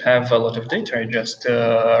do not have a lot of data. I just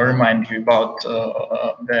remind you about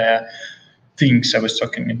the things I was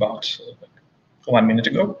talking about 1 minute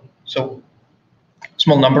ago. So,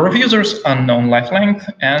 small number of users, unknown life length,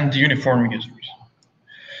 and uniform users.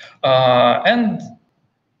 And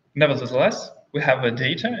nevertheless, we have the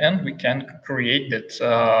data and we can create that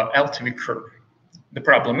LTV curve. The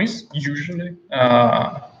problem is usually,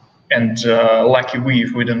 and lucky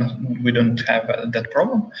we don't have that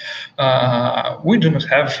problem. We do not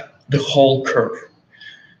have the whole curve.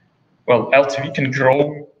 Well, LTV can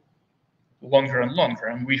grow longer and longer,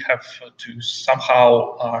 and we have to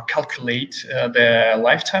somehow calculate the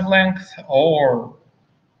lifetime length or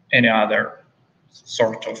any other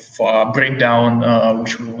sort of breakdown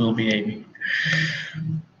which we will be aiming.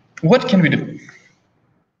 What can we do?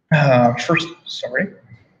 First, sorry,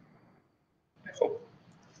 I hope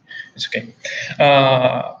it's okay.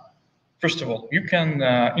 First of all, you can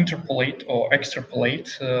interpolate or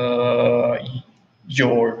extrapolate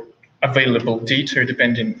your available data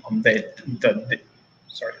depending on that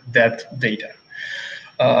data.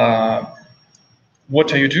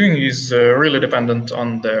 what are you doing is really dependent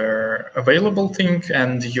on the available thing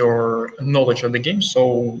and your knowledge of the game.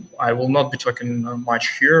 So I will not be talking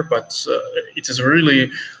much here, but it is a really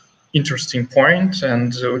interesting point,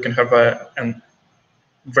 and we can have a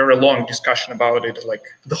very long discussion about it, like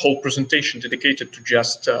the whole presentation dedicated to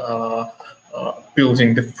just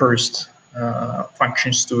building the first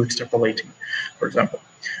functions to extrapolating, for example.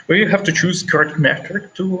 We have to choose correct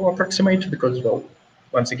metric to approximate because, well,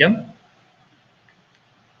 once again,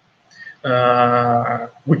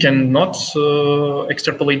 we cannot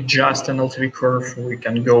extrapolate just an LTV curve. We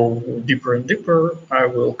can go deeper and deeper. I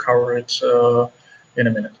will cover it in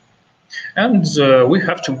a minute. And we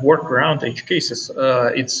have to work around edge cases.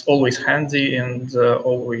 It's always handy and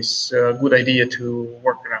always a good idea to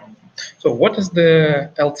work around. So what is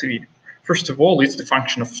the LTV? First of all, it's the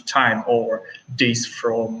function of time or days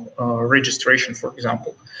from registration, for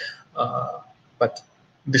example. But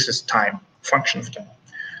this is time, function of time.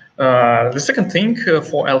 The second thing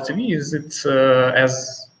for LTV is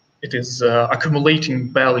as it is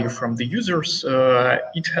accumulating value from the users,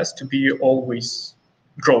 it has to be always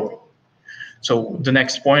growing. So the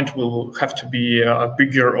next point will have to be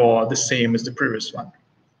bigger or the same as the previous one.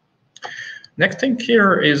 Next thing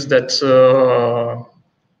here is that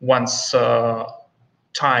once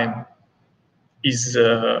time is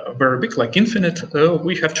very big, like infinite,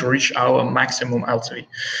 we have to reach our maximum LTV.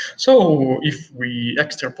 So if we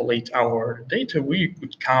extrapolate our data, we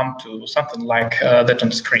could come to something like that on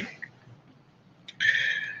the screen.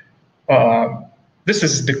 This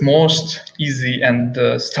is the most easy and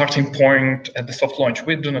starting point at the soft launch.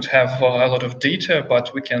 We do not have a lot of data,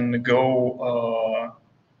 but we can go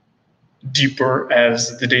deeper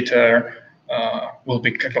as the data will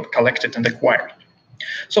be collected and acquired.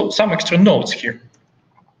 So some extra notes here.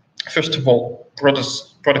 First of all,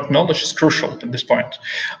 product knowledge is crucial at this point.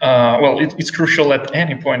 Well, it's crucial at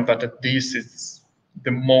any point, but at this it's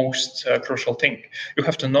the most crucial thing. You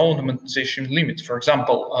have to know the monetization limit. For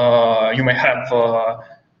example, you may have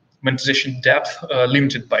monetization depth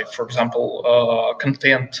limited by, for example,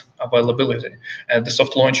 content availability. At the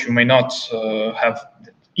soft launch, you may not have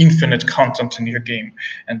infinite content in your game,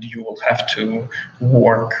 and you will have to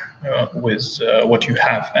work with what you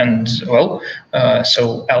have. And well,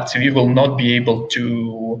 so LTV will not be able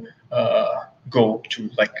to go to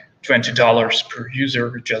like $20 per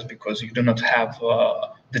user just because you do not have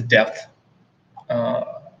the depth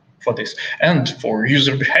for this. And for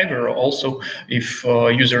user behavior also, if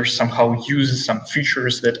users somehow use some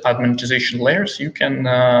features that add monetization layers, you can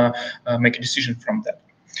make a decision from that.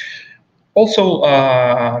 Also,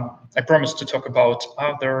 I promised to talk about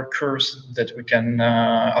other curves that we can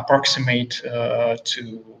approximate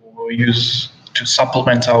to use to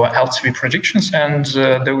supplement our LTV predictions, and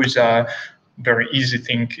there is a very easy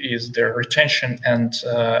thing is the retention and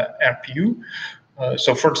RPU.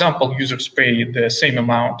 So for example, users pay the same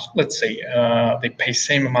amount, let's say they pay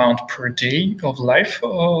same amount per day of life.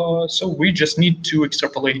 So we just need to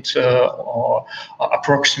extrapolate or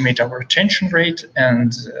approximate our retention rate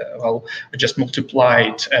and well, just multiply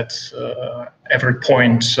it at every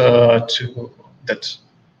point to that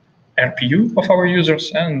RPU of our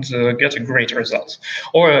users and get a great result.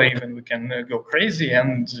 Or even we can go crazy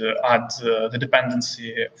and add the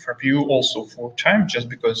dependency of RPU also for time, just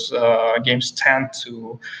because games tend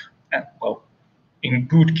to, well, in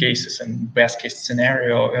good cases and best case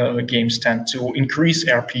scenario, games tend to increase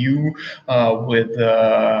RPU with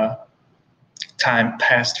time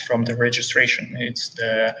passed from the registration. It's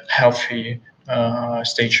the healthy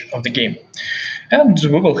stage of the game. And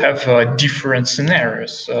we will have different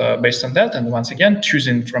scenarios based on that. And once again,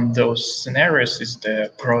 choosing from those scenarios is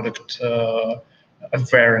the product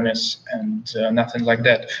awareness and nothing like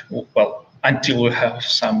that. Well, until we have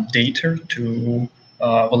some data to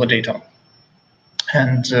validate on.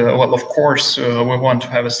 And well, of course, we want to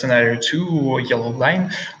have a scenario 2, a yellow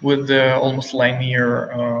line with almost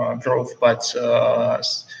linear growth, but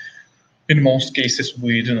in most cases,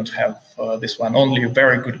 we do not have this one. Only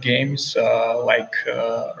very good games, like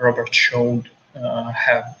Robert showed,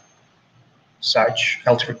 have such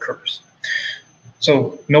LTV curves.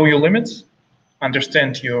 So know your limits,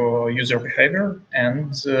 understand your user behavior,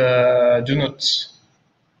 and do not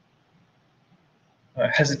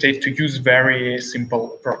hesitate to use very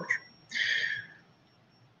simple approach.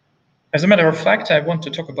 As a matter of fact, I want to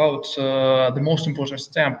talk about the most important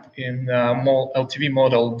step in LTV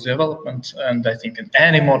model development, and I think in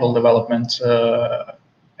any model development.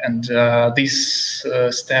 And this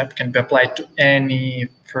step can be applied to any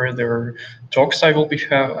further talks I will be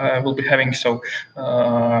having. So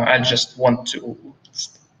I just want to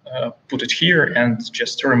put it here and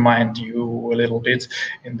just to remind you a little bit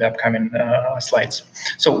in the upcoming slides.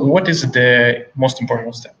 So what is the most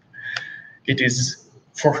important step? It is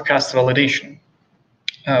forecast validation.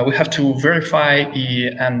 We have to verify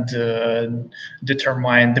and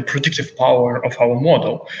determine the predictive power of our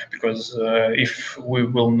model, because if we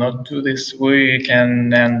will not do this, we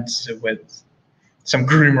can end with some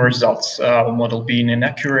grim results, our model being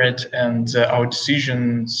inaccurate and our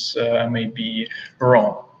decisions may be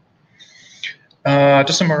wrong.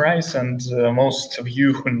 To summarize, and most of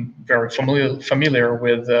you who are very familiar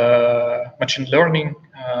with machine learning,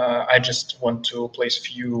 I just want to place a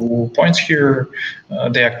few points here.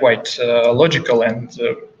 They are quite logical and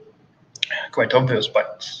quite obvious,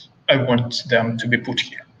 but I want them to be put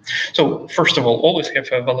here. So first of all, always have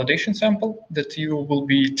a validation sample that you will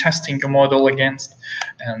be testing a model against,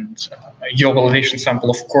 and your validation sample,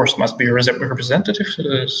 of course, must be representative.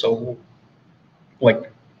 So,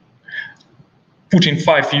 like, putting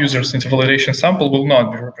 5 users into validation sample will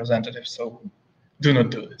not be representative. So, do not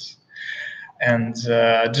do this, and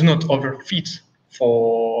do not overfit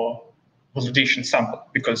for validation sample,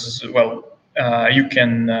 because, well, you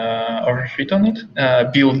can overfit on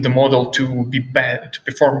it, build the model to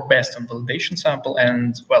perform best on validation sample,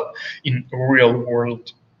 and, well, in real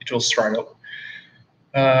world it will struggle.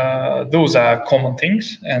 Those are common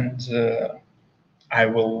things, and I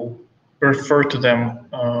will refer to them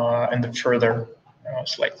in the further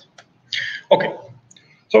slides. Okay,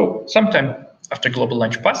 so sometime after global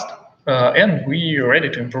launch passed, and we are ready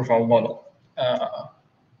to improve our model.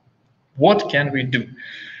 What can we do?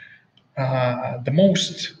 The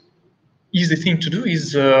most easy thing to do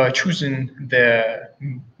is choosing the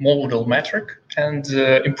model metric and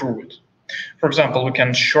improve it. For example, we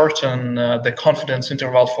can shorten the confidence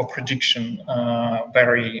interval for prediction,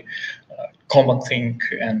 very common thing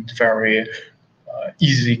and very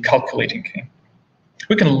easy calculating thing.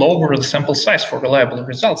 We can lower the sample size for reliable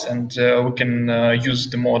results, and we can use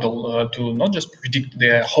the model to not just predict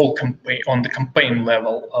the whole campaign on the campaign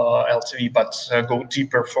level LTV, but go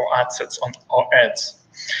deeper for ad sets on our ads.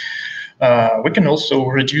 We can also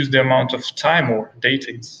reduce the amount of time or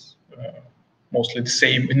data. It's mostly the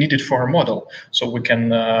same needed for a model, so we can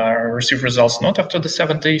receive results not after the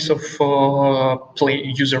 7 days of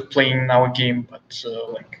user playing our game, but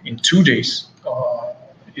like in 2 days.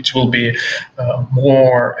 It will be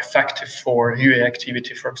more effective for UA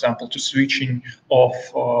activity, for example, to switching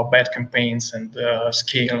off bad campaigns and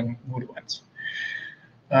scaling good ones.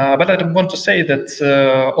 But I want to say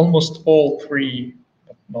that almost all three,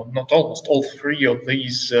 not almost all three of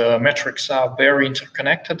these metrics are very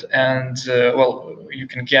interconnected, and well, you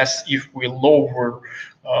can guess if we lower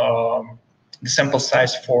the sample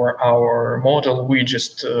size for our model, we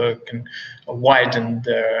just can widen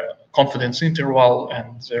the confidence interval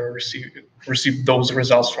and receive those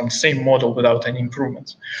results from the same model without any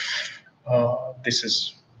improvements. This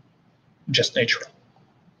is just natural.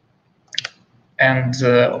 And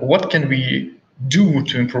what can we do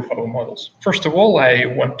to improve our models? First of all, I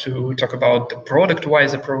want to talk about the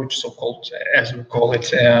product-wise approach, so-called, as we call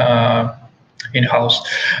it in-house.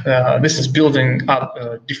 This is building up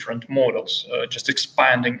different models, just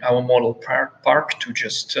expanding our model park to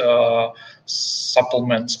just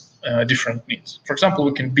supplement different needs. For example,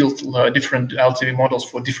 we can build different LTV models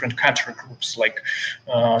for different country groups, like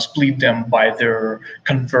split them by their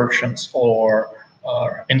conversions or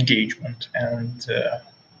engagement, and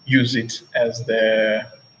use it as the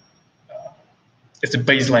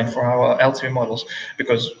baseline for our LTV models.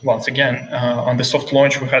 Because once again, on the soft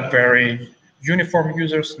launch, we had very uniform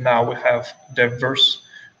users. Now we have diverse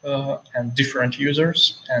and different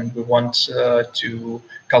users, and we want to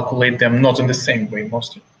calculate them not in the same way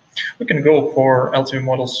mostly. We can go for LTV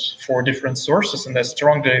models for different sources, and I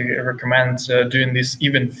strongly recommend doing this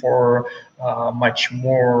even for much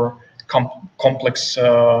more complex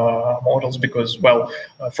models, because, well,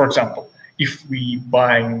 for example, if we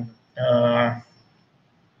buy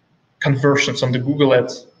conversions on the Google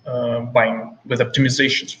Ads, buying with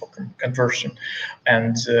optimizations for conversion,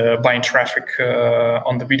 and buying traffic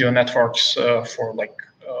on the video networks for like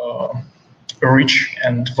reach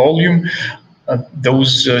and volume,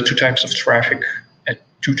 those two types of traffic at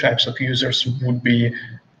two types of users would be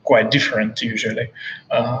quite different usually.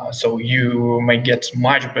 So you may get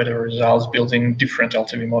much better results building different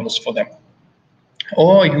LTV models for them.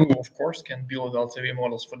 Or you, of course, can build LTV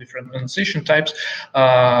models for different monetization types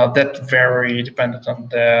that vary dependent on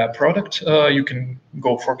the product. You can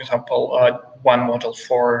go, for example, one model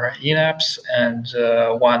for in-apps and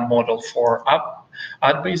one model for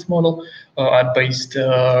ad-based model, ad-based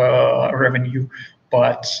revenue.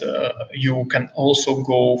 but you can also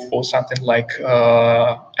go for something like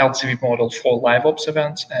LTV model for live ops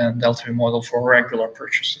events and LTV model for regular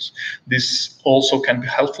purchases. This also can be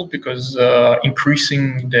helpful because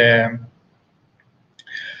increasing the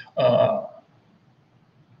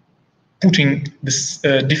putting this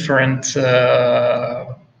different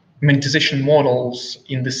monetization models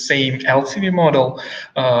in the same LTV model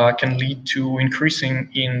can lead to increasing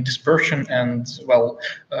in dispersion and, well,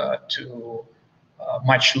 to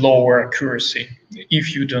much lower accuracy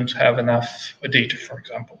if you don't have enough data, for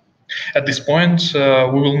example. At this point,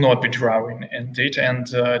 we will not be drawing in data, and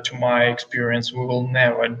to my experience, we will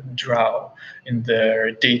never draw in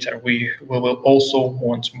the data. We will also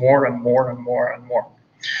want more and more and more and more.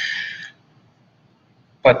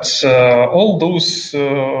 But all those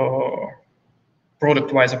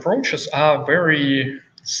product-wise approaches are very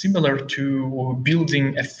similar to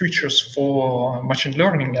building features for machine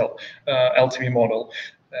learning LTV model.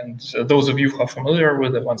 And those of you who are familiar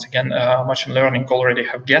with it, once again, machine learning already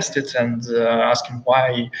have guessed it and asking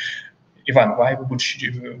why, Ivan, why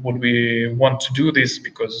would we want to do this?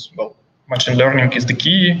 Because, well, machine learning is the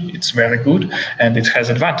key, it's very good, and it has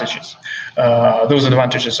advantages. Those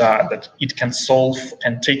advantages are that it can solve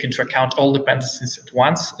and take into account all dependencies at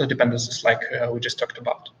once, dependencies like we just talked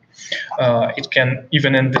about. It can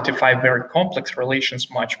even identify very complex relations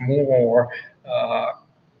much more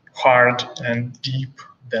hard and deep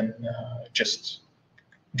than just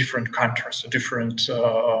different counters, different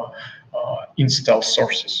install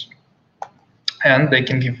sources. And they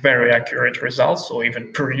can give very accurate results, or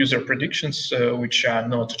even per user predictions, which are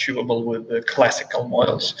not achievable with the classical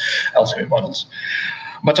models, LTV models.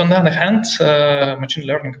 But on the other hand, machine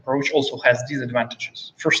learning approach also has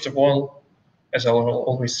disadvantages. First of all, as I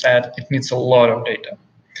always said, it needs a lot of data.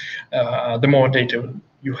 The more data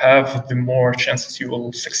you have, the more chances you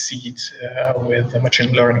will succeed with the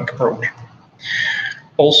machine learning approach.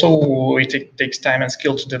 Also, it takes time and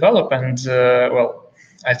skill to develop, and well,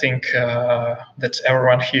 I think that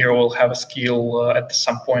everyone here will have a skill at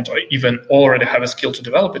some point, or even already have a skill to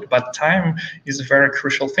develop it, but time is a very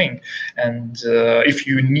crucial thing. And if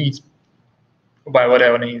you need, by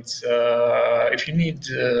whatever needs, if you need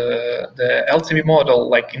the LTV model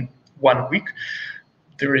like in 1 week,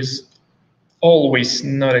 there is always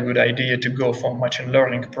not a good idea to go for machine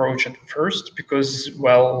learning approach at first, because,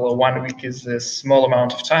 well, 1 week is a small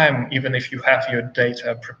amount of time, even if you have your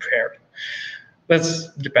data prepared. That's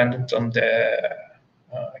dependent on the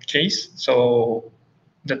case, so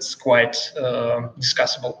that's quite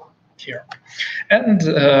discussable here. And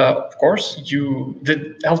of course,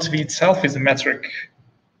 the LTV itself is a metric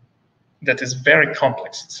that is very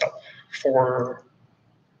complex itself for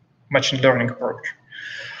machine learning approach.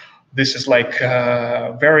 This is like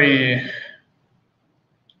very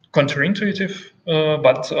counterintuitive,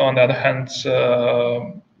 but on the other hand,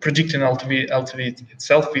 predicting LTV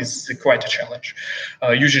itself is quite a challenge.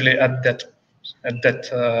 Usually at that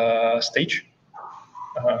stage.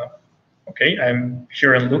 Okay, I'm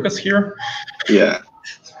hearing Lucas here. Yeah.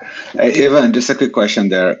 Ivan, just a quick question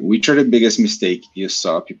there. Which are the biggest mistake you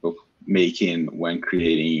saw people making when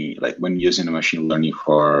creating, like when using a machine learning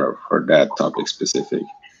for that topic specific?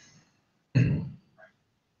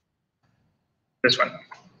 This one.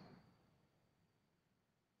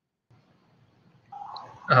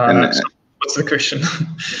 So what's the question?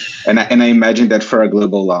 and I imagine that for a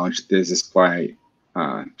global launch, this is quite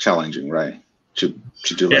challenging, right? To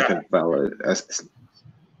do like a valid.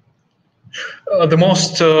 The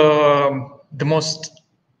most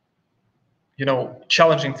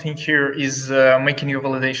challenging thing here is making your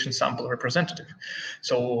validation sample representative.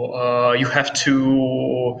 So you have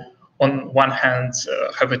to, on one hand,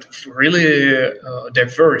 have it really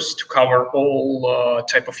diverse to cover all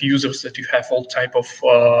type of users that you have, all type of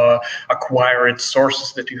acquired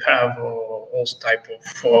sources that you have, all type of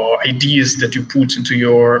ideas that you put into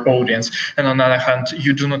your audience. And on the other hand,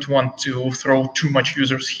 you do not want to throw too much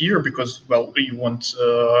users here because, well, you want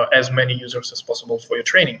as many users as possible for your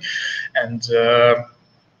training. And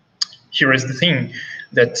here is the thing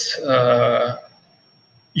that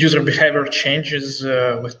user behavior changes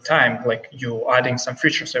with time, like you adding some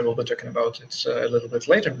features. I will be talking about it a little bit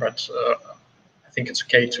later, but I think it's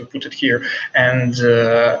okay to put it here. And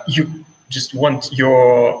you just want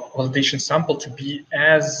your validation sample to be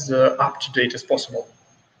as up-to-date as possible.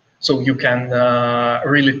 So you can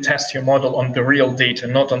really test your model on the real data,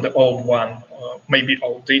 not on the old one, maybe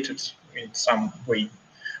outdated in some way.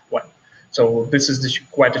 So this is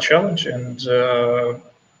quite a challenge, and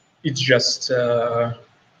it just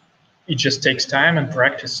takes time and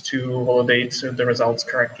practice to validate the results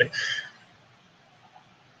correctly.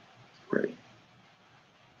 Great.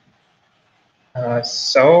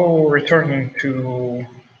 So returning to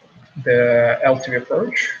the LTV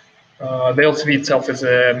approach, the LTV itself is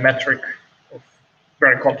a metric,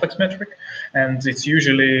 very complex metric, and it's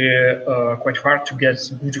usually quite hard to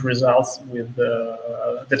get good results with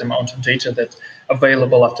that amount of data that's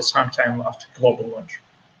available after some time after global launch.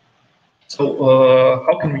 So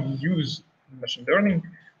how can we use machine learning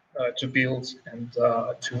to build and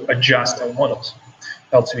to adjust our models,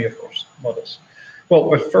 LTV, of course, models?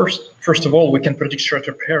 Well, first of all, we can predict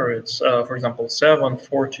shorter periods, for example, 7,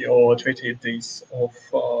 40, or 28 days of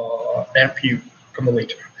RPU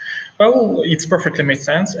accumulator. Well, it's perfectly made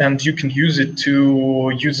sense, and you can use it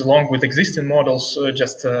to use along with existing models,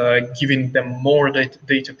 just giving them more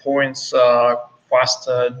data points, fast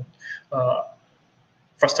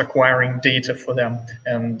acquiring data for them,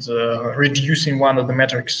 and reducing one of the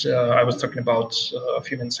metrics I was talking about a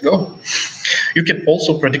few minutes ago. You can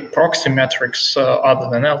also predict proxy metrics other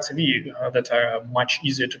than LTV that are much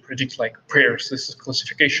easier to predict, like pairs. This is a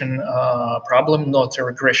classification problem, not a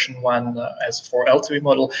regression one as for LTV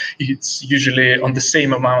model. It's usually on the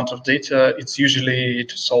same amount of data. It's usually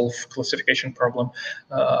to solve classification problem,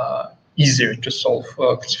 easier to solve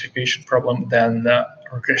classification problem than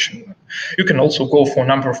regression. You can also go for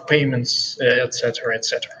number of payments, etc.,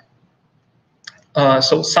 etc.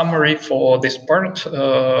 So summary for this part,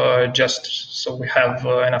 just so we have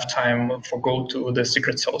enough time for go to the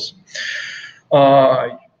secret sauce.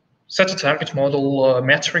 Set a target model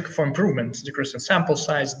metric for improvement, decrease in sample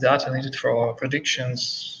size, data needed for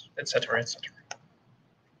predictions, etc., etc.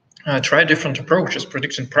 Try different approaches,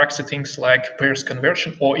 predicting proxy things like pairs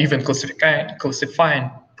conversion, or even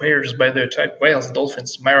classifying pairs by their type: whales,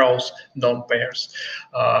 dolphins, marrows, non-pairs,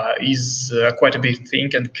 is quite a big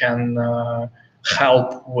thing and can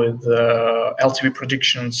help with LTV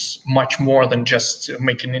predictions much more than just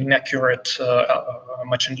making an accurate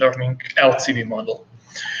machine learning LTV model.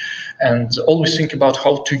 And always think about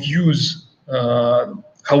how to use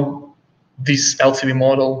how this LTV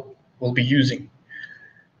model will be using.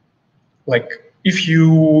 Like, if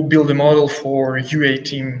you build a model for UA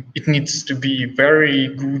team, it needs to be very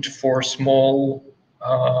good for small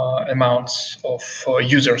amounts of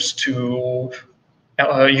users to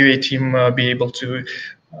UA team be able to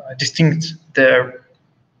distinct their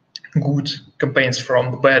good campaigns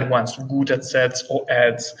from the bad ones, good ad sets or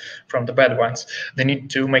ads from the bad ones. They need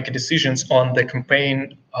to make decisions on the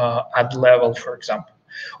campaign ad level, for example.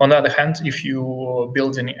 On the other hand, if you're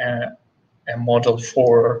building a model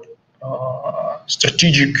for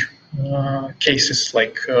strategic cases,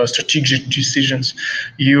 like strategic decisions,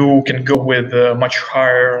 you can go with much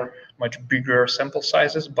higher, much bigger sample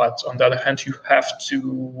sizes, but on the other hand, you have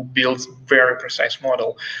to build very precise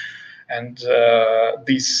model, and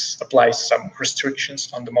this applies some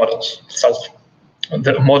restrictions on the models itself,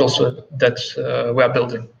 the models that we are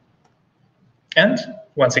building. And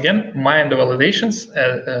once again, mind the validations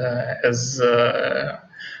as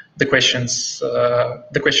the question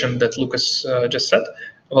that Lucas just said.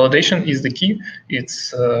 Validation is the key.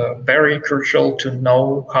 It's very crucial to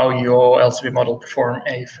know how your LTV model performs,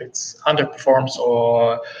 if it's underperforms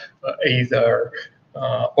or either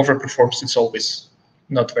overperforms. It's always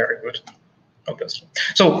not very good, obviously.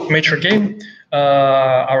 So, mature game.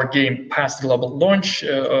 Our game passed global launch.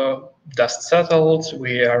 Dust settled.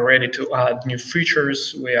 We are ready to add new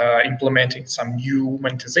features. We are implementing some new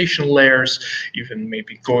monetization layers, even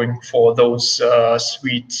maybe going for those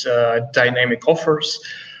sweet dynamic offers.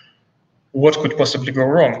 What could possibly go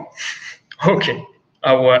wrong? Okay,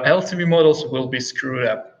 our LTV models will be screwed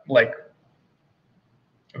up, like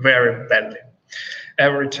very badly.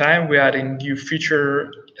 Every time we add a new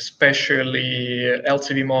feature, especially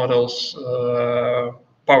LTV models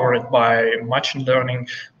powered by machine learning,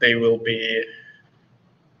 they will be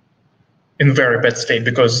in very bad state,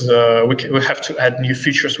 because we have to add new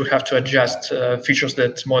features. We have to adjust features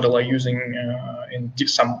that model are using in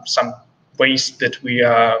some ways that we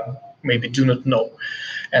maybe do not know.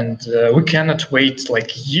 And we cannot wait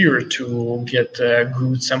like a year to get a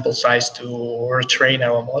good sample size to retrain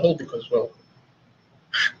our model, because, well,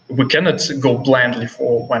 we cannot go blindly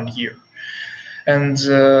for 1 year. And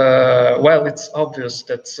while it's obvious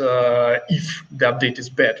that if the update is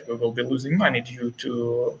bad, we will be losing money due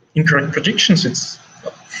to incorrect predictions, it's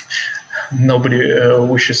nobody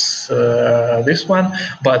wishes this one.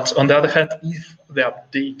 But on the other hand, if the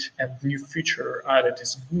update and new feature added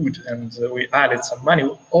is good and we added some money,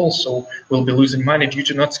 we also will be losing money due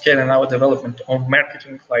to not scaling our development or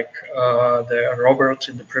marketing, like the Robert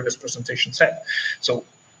in the previous presentation said. So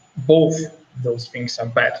both those things are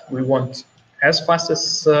bad. We want as fast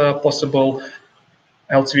as possible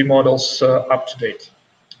LTV models up to date.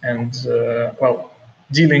 And well,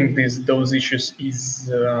 dealing with those issues is,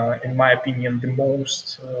 in my opinion, the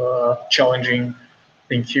most challenging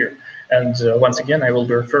thing here. And once again, I will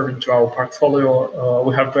be referring to our portfolio.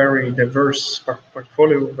 We have very diverse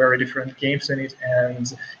portfolio, very different games in it,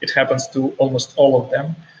 and it happens to almost all of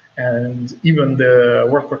them. And even the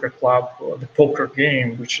World Poker Club, the poker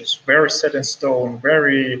game, which is very set in stone,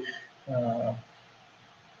 very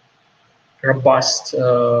robust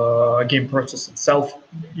game process itself,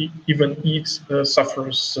 even it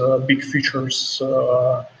suffers big features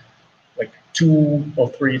like 2 or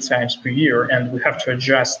 3 times per year, and we have to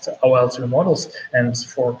adjust our LTV models. And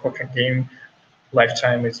for poker game,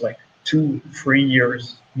 lifetime is like 2-3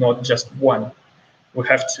 years, not just 1. We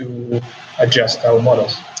have to adjust our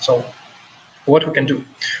models. So what we can do?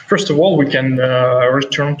 First of all, we can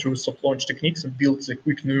return to soft launch techniques and build a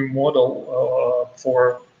quick new model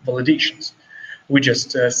for validations. We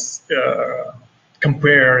just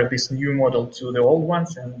compare this new model to the old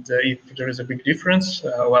ones, and if there is a big difference,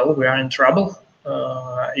 well, we are in trouble.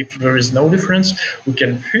 If there is no difference, we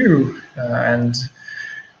can and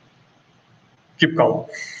keep calm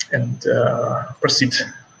and proceed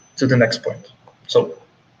to the next point. So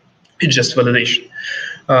it's just validation.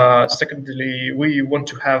 Secondly, we want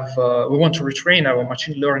to retrain our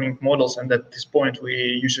machine learning models, and at this point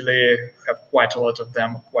we usually have quite a lot of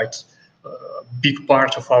them. Quite a big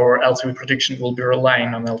part of our LTV prediction will be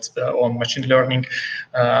relying on machine learning.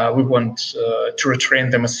 We want to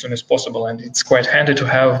retrain them as soon as possible, and it's quite handy to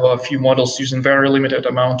have a few models using very limited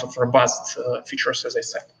amount of robust features, as I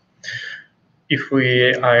said. If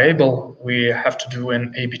we are able, we have to do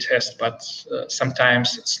an A/B test, but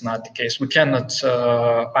sometimes it's not the case. We cannot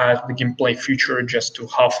add the gameplay feature just to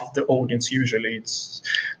half of the audience. Usually it's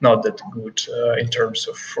not that good in terms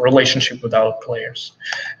of relationship with our players.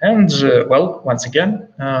 And well, once again,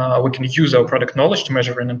 we can use our product knowledge to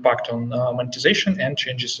measure an impact on monetization and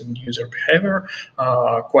changes in user behavior.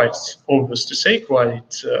 Quite obvious to say,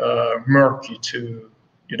 quite murky to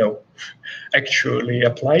actually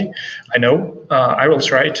apply. I know. I will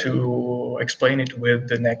try to explain it with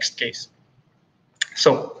the next case.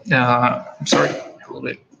 So, I'm sorry, a little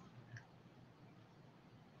bit.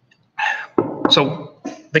 So,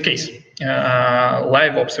 the case,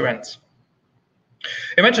 live ops events.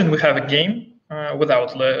 Imagine we have a game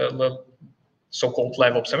without so-called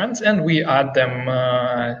live ops events, and we add them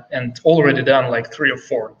and already done like 3 or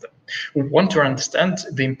 4 of them. We want to understand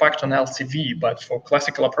the impact on LTV, but for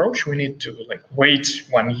classical approach, we need to wait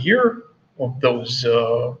 1 year of those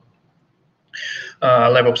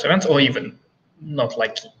live ops events, or even not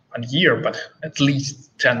like 1 year, but at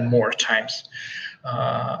least 10 more times.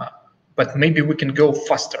 But maybe we can go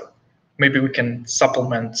faster. Maybe we can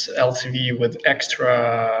supplement LTV with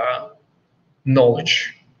extra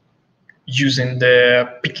knowledge using the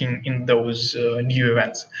picking in those new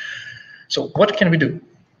events. So what can we do?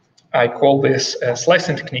 I call this a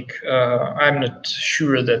slicing technique. I'm not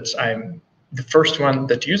sure that I'm the first one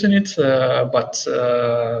that using it, but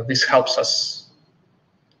this helps us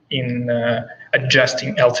in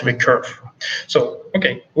adjusting LTV curve. So,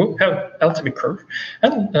 okay, we have LTV curve,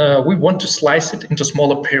 and we want to slice it into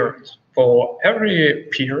smaller periods. For every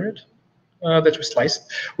period that we slice,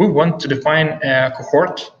 we want to define a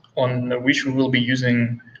cohort on which we will be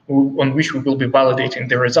validating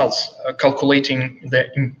the results, calculating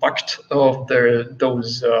the impact of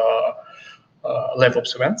those live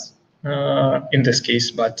ops events in this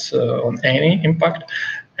case, but on any impact.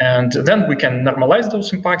 And then we can normalize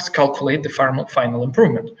those impacts, calculate the final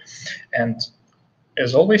improvement. And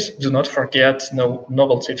as always, do not forget no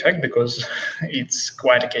novelty effect, because it's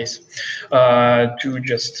quite a case. To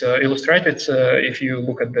just illustrate it, if you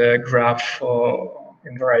look at the graph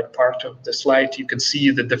in the right part of the slide, you can see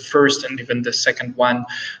that the first and even the second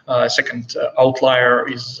outlier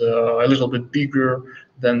is a little bit bigger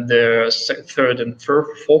than the third and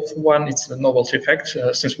fourth one. It's the novelty effect,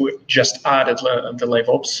 since we just added the live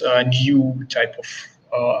ops, a new type of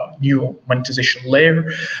new monetization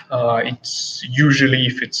layer. It's usually,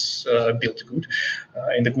 if it's built good,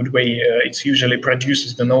 in the good way, it usually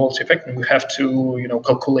produces the novelty effect, and we have to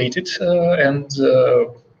calculate it and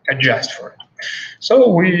adjust for it. So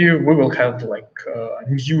we will have like a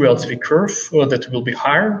new LTV curve that will be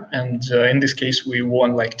higher, and in this case we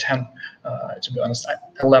won like 10, to be honest,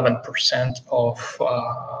 11% of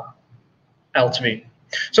LTV.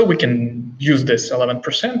 So we can use this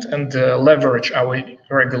 11% and leverage our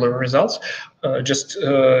regular results, just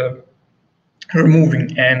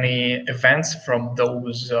removing any events from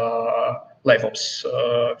those live ops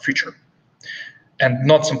feature. and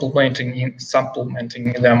not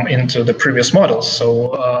supplementing them into the previous models.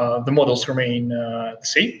 So the models remain the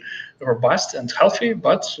same, robust and healthy,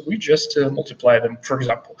 but we just multiply them, for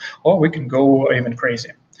example, or we can go even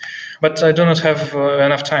crazy. But I do not have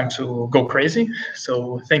enough time to go crazy.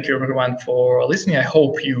 So thank you everyone for listening. I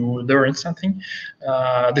hope you learned something.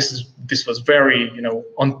 This was very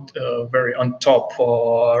very on top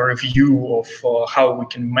review of how we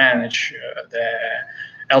can manage the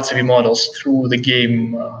LTV models through the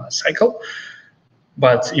game cycle.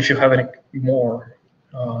 But if you have any more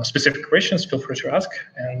specific questions, feel free to ask.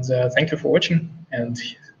 And thank you for watching and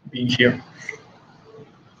being here.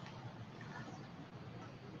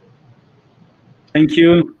 Thank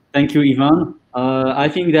you, Ivan. I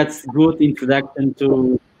think that's good introduction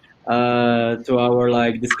to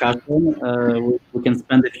our discussion. We can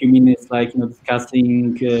spend a few minutes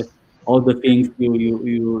discussing all the things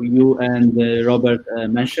you and Robert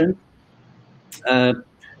mentioned.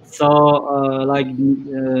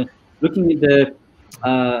 Looking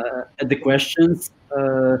at the questions,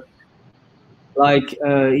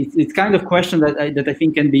 it's kind of question that I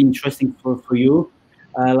think can be interesting for you.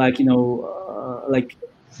 Like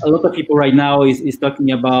a lot of people right now is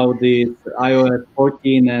talking about this iOS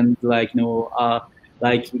 14 and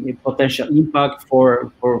potential impact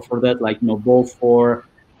for that, both for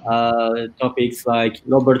topics like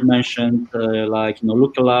Robert mentioned,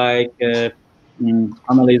 lookalike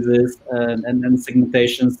analysis and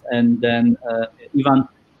segmentations, and then Ivan,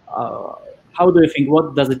 how do you think,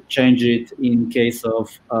 what does it change it in case of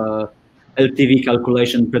LTV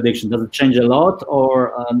calculation prediction? Does it change a lot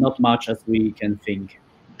or not much as we can think?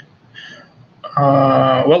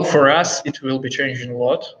 Well, for us, it will be changing a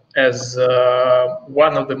lot, as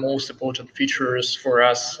one of the most important features for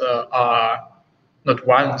us are not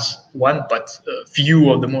one, but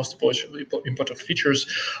few of the most important features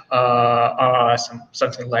are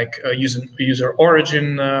something like user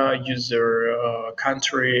origin, user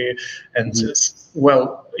country, and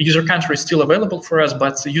well, user country is still available for us,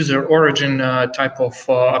 but the user origin type of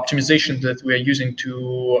optimization that we are using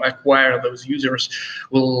to acquire those users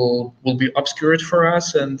will be obscured for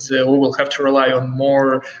us, and we will have to rely on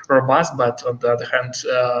more robust, but on the other hand,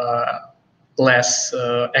 less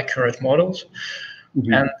accurate models.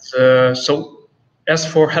 Mm-hmm. And so, as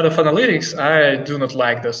for head of analytics, I do not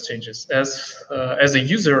like those changes. As a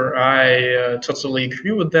user, I totally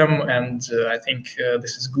agree with them, and I think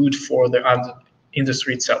this is good for the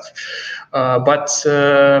industry itself. But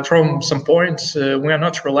from some points, we are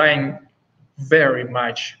not relying very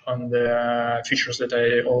much on the features that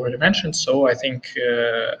I already mentioned. So I think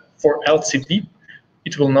for LTV,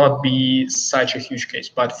 it will not be such a huge case.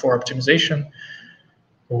 But for optimization,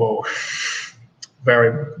 whoa.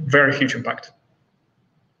 Very, very huge impact.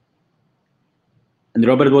 And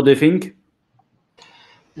Robert, what do you think?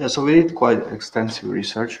 Yeah, so we did quite extensive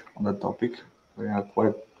research on that topic. We are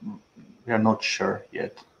not sure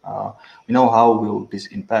yet. We know how will this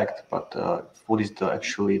impact, but what is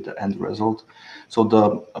actually the end result? So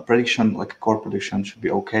the prediction, like a core prediction, should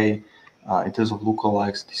be okay. In terms of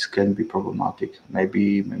lookalikes, this can be problematic.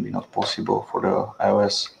 Maybe not possible for the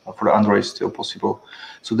iOS. For the Android, it's still possible.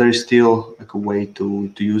 So there is still like a way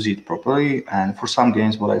to use it properly. And for some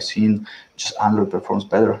games, what I've seen, just Android performs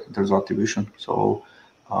better in terms of attribution. So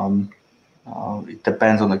it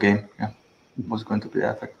depends on the game. Yeah, what's going to be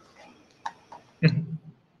the effect?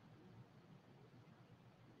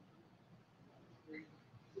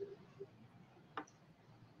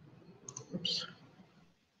 Oops.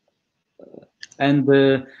 And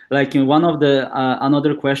like in one of the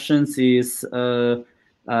another questions is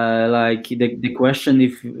like the question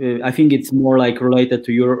if I think it's more like related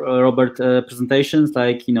to your Robert presentations,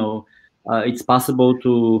 like it's possible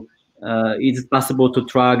to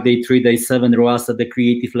track day 3, day 7 ROAS at the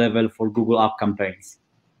creative level for Google App campaigns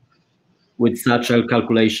with such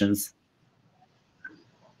calculations.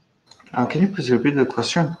 Can you please repeat the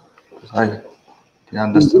question? I didn't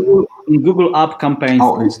understand. In Google App campaigns,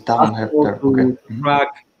 oh, it's down here. Okay.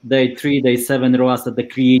 Track day 3, day 7 ROAS at the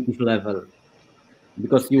creative level,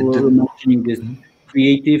 because you were mentioning this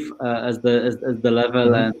creative as the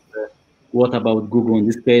level, and what about Google in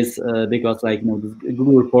this case? Because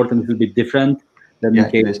Google reporting is a bit different than in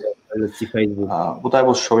case let's see Facebook. What I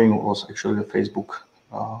was showing was actually the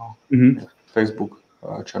Facebook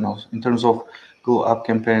channels. In terms of Google App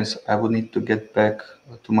campaigns, I would need to get back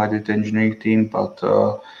to my data engineering team, but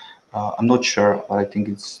I'm not sure. I think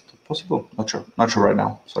it's possible. Not sure right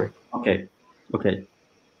now. Sorry. Okay.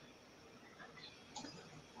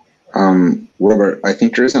 Robert, I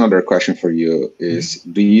think there's another question for you. Is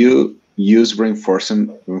do you use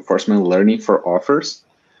reinforcement learning for offers?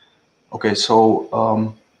 Okay,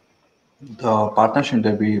 so the partnership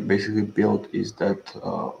that we basically built is that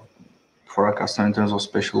for our customer in terms of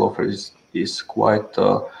special offers is quite,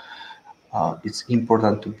 it's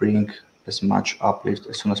important to bring as much uplift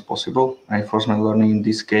as soon as possible. Reinforcement learning in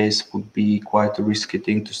this case would be quite a risky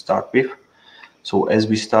thing to start with. So as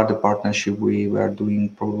we start the partnership, we were doing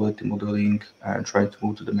probability modeling and trying to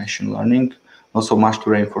move to the machine learning, not so much to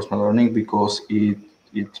reinforcement learning because it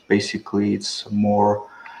basically it's more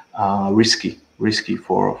risky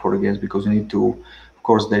for the games, because you need to, of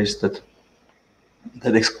course, there is that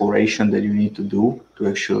exploration that you need to do to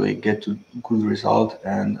actually get to good result,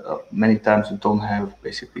 and many times you don't have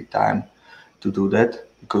basically time to do that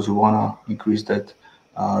because you want to increase that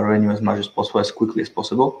revenue as much as possible, as quickly as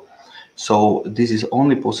possible. So this is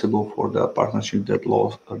only possible for the partnership that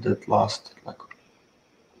lasts like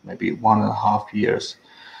maybe 1.5 years,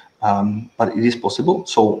 but it is possible.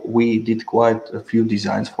 So we did quite a few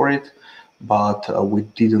designs for it, but we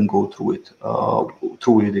didn't go through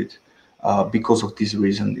with it because of this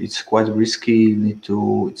reason. It's quite risky. You need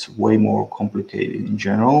to. It's way more complicated in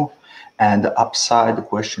general. And the upside, the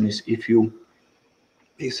question is, if you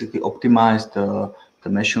basically optimize the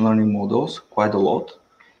machine learning models quite a lot,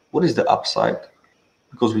 what is the upside?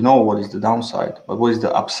 Because we know what is the downside, but what is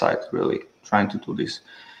the upside really trying to do this?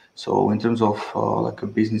 So in terms of like a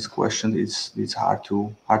business question, it's hard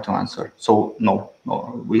to answer. So no,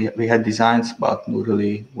 we had designs, but we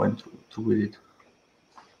really went through with it.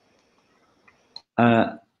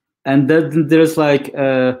 And then there's like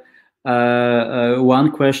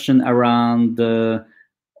one question around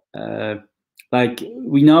like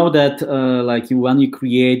we know that like when you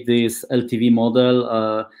create this LTV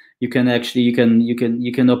model, you can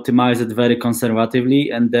optimize it very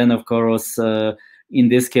conservatively, and then of course in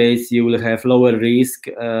this case you will have lower risk,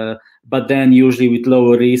 but then usually with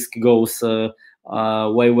lower risk goes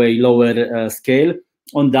way lower scale.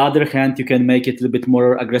 On the other hand, you can make it a little bit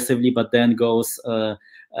more aggressively, but then goes a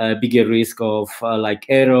bigger risk of like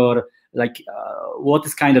error. Like what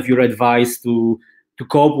is kind of your advice to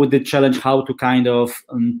cope with the challenge, how to kind of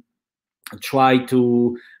try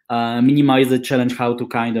to minimize the challenge, how to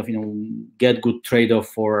kind of get good trade-off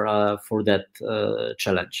for that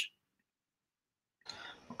challenge?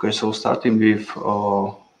 Okay, so starting with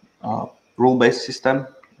rule-based system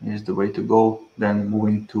is the way to go. Then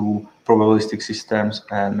moving to probabilistic systems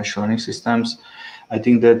and machine learning systems. I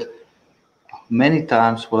think that many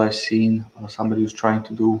times what I've seen somebody who's trying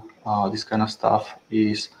to do this kind of stuff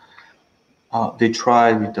is they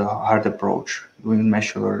try with a hard approach, doing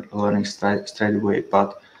machine learning straight away,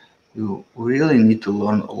 but you really need to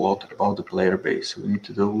learn a lot about the player base. We need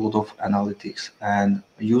to do a lot of analytics, and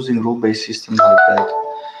using rule-based systems like that,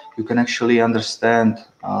 you can actually understand.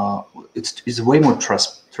 It's way more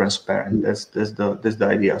transparent. That's the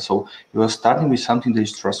idea. So you are starting with something that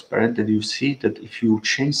is transparent, that you see that if you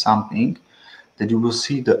change something, that you will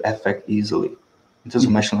see the effect easily. In terms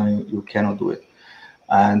of machine learning, you cannot do it,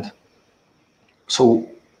 and so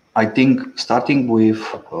I think starting with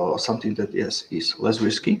something that is less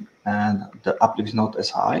risky and the uplift is not as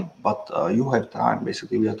high, but you have time.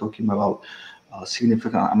 Basically, we are talking about a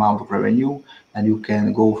significant amount of revenue, and you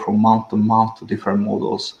can go from month to month to different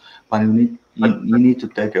models. But you need to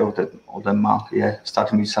take care of that month. Yeah,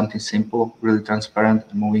 starting with something simple, really transparent,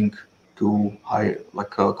 and moving to high,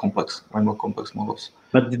 like complex, way more complex models.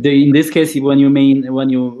 But in this case, when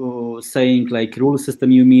you saying like rule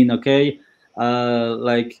system, you mean okay.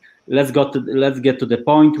 Like let's get to the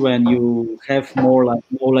point when you have more like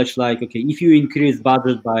knowledge, like okay, if you increase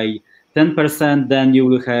budget by 10%, then you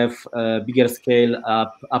will have a bigger scale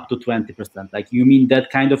up to 20%. Like you mean that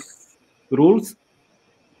kind of rules?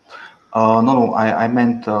 No, I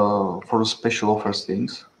meant for the special offers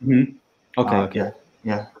things. Mm-hmm. Okay.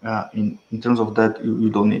 Yeah. In terms of that, you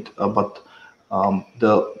don't need. But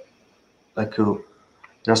there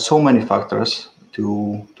are so many factors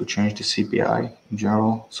to change the CPI in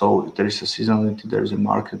general. So there is a seasonality, there is a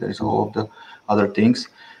market, there is all of the other things.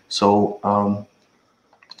 So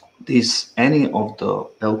any of the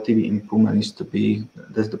LTV improvement needs to be,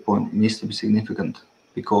 that's the point, needs to be significant,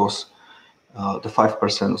 because the 5%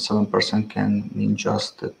 or 7% can mean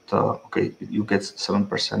just that, okay, you get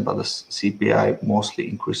 7%, but the CPI mostly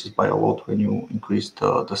increases by a lot when you increase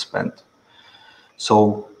the spend.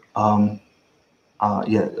 So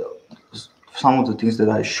yeah, some of the things that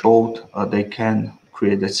I showed, they can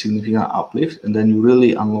create a significant uplift, and then you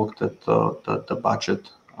really unlock the budget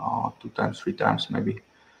 2 times, 3 times maybe.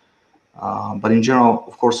 But in general,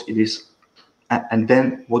 of course, it is. And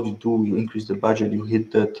then what you do, you increase the budget, you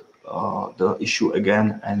hit that the issue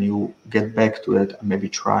again, and you get back to it and maybe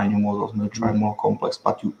try new models, maybe try more complex,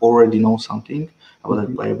 but you already know something about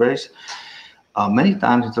the player base. Many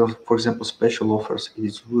times, for example, special offers, it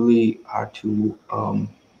is really hard to,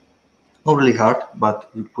 not really hard, but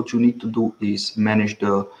what you need to do is manage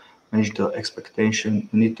the expectation.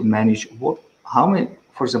 You need to manage how many,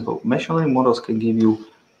 for example, machine learning models can give you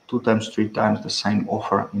 2 times, 3 times the same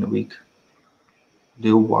offer in a week. Do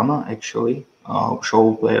you wanna actually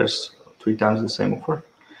show players 3 times the same offer?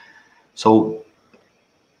 So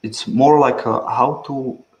it's more like how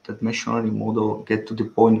to that machine learning model get to the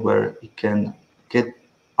point where it can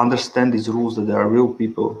understand these rules, that there are real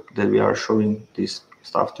people that we are showing this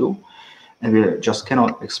stuff to, and we just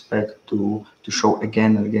cannot expect to show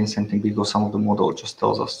again and again something because some of the model just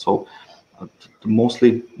tells us. So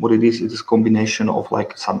mostly what it is a combination of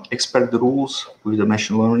like some expert rules with the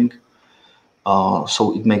machine learning.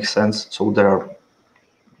 So it makes sense. So there are,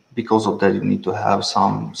 because of that, you need to have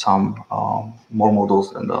some more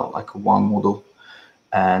models than like one model,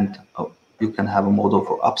 and you can have a model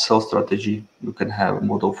for upsell strategy. You can have a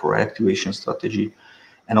model for activation strategy,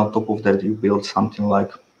 and on top of that, you build something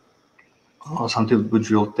like something which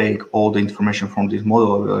will take all the information from this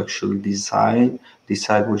model. Will actually decide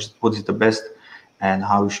what is the best and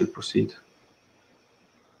how you should proceed.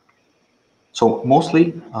 So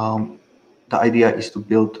mostly, the idea is to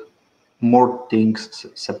build more things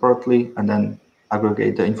separately and then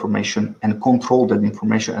aggregate the information and control that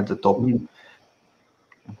information at the top.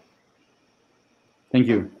 Thank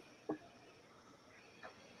you.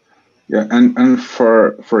 Yeah, and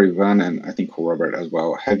for Ivan, and I think for Robert as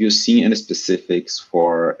well, have you seen any specifics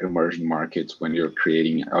for emerging markets when you're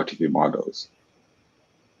creating LTV models?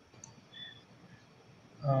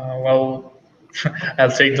 Well,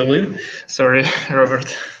 I'll take the lead. Sorry,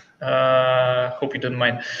 Robert. Hope you don't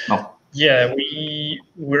mind. No. Yeah, we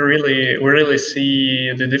really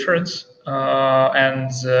see the difference,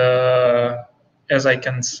 and as I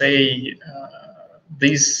can say,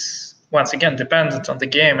 this once again dependent on the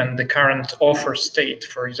game and the current offer state,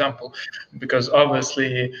 for example, because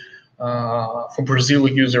obviously for Brazil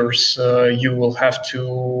users, you will have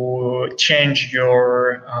to change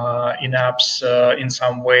your in-apps in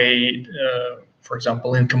some way, for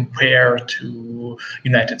example, in compare to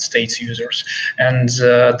United States users. And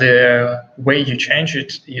the way you change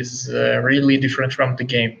it is really different from the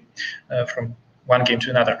game, from one game to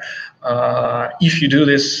another. If you do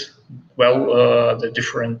this, well, the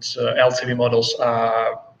different LTV models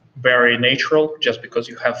are very natural, just because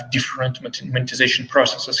you have different monetization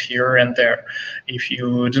processes here and there. If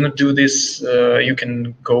you do not do this, you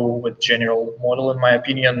can go with general model, in my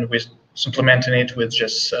opinion, with supplementing it with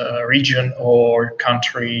just region or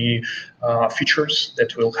country features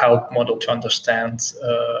that will help model to understand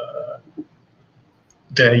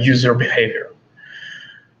the user behavior.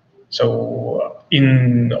 So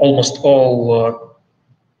in almost all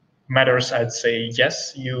matters, I'd say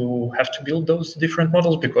yes, you have to build those different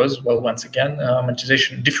models because, well, once again,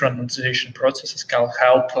 different monetization processes can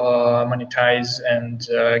help monetize and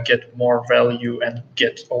get more value and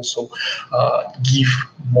get also give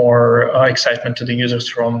more excitement to the users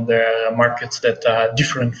from the markets that are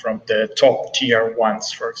different from the top tier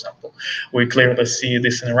ones, for example. We clearly see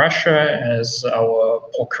this in Russia, as our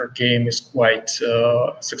poker game is quite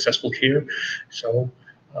successful here. So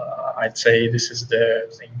I'd say this is the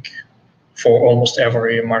thing for almost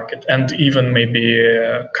every market, and even maybe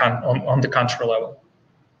on the country level.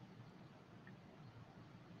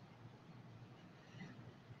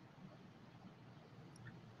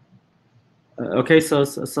 Okay, so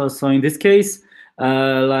in this case,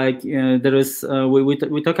 like there is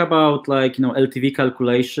we talk about like LTV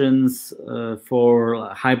calculations for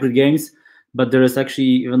hybrid games, but there is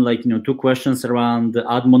actually even like 2 questions around the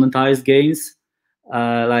ad monetized games.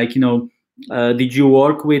 Like did you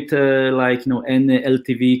work with like any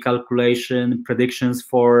LTV calculation predictions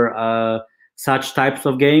for such types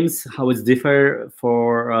of games? How it's differ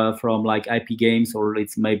from like IP games, or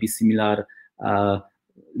it's maybe similar?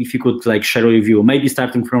 If you could like share your view, maybe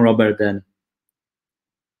starting from Robert then.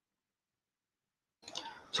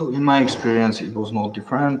 So in my experience, it was not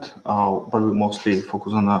different, but we mostly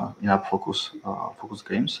focus on in-app focus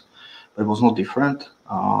games. But it was not different.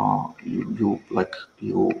 You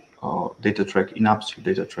data track in-apps, you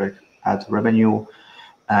data track ad revenue,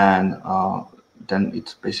 and then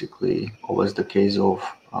it's basically always the case of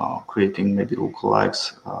creating maybe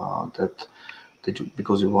lookalikes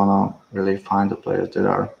because you wanna really find the players that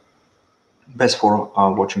are best for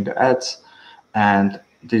watching the ads. And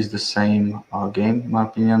this is the same game, in my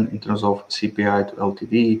opinion, in terms of CPI to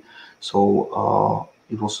LTV. So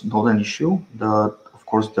it was not an issue. Of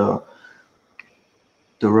course, the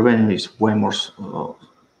revenue is way more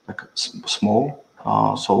like small,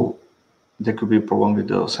 so there could be a problem with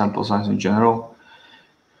the sample size in general.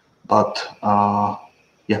 But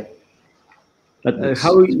yeah. But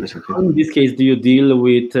how in this case do you deal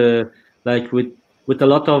with like with a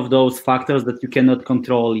lot of those factors that you cannot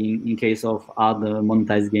control in case of other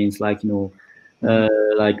monetized games, like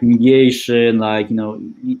like mediation, like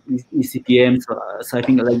ECPM. So I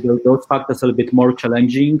think like those factors are a bit more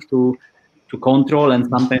challenging to control and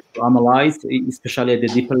sometimes to analyze, especially at the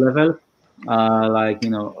deeper level. Like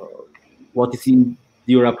what is in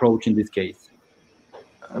your approach in this case?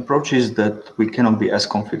 Approach is that we cannot be as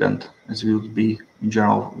confident as we would be in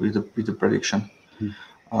general with the prediction.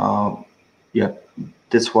 Yeah,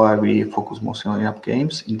 that's why we focus mostly on in-app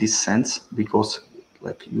games in this sense, because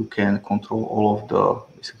like you can control all of the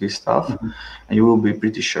basically stuff, and you will be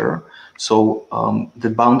pretty sure. So the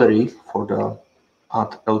boundary for the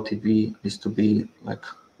ad LTV needs to be like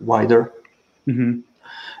wider, and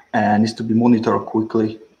needs to be monitored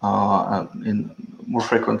quickly and more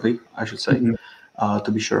frequently, I should say,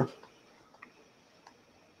 to be sure.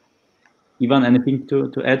 Ivan, anything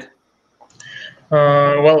to add?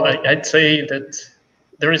 Well, I'd say that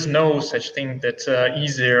there is no such thing that's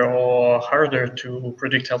easier or harder to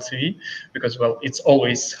predict LTV, because, well, it's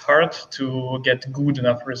always hard to get good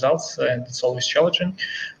enough results, and it's always challenging.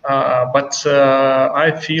 But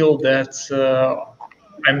I feel that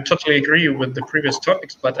I totally agree with the previous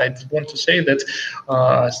topics, but I want to say that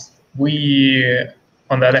we,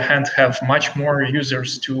 on the other hand, have much more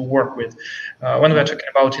users to work with. When we're talking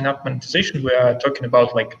about in-app monetization, we are talking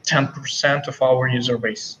about like 10% of our user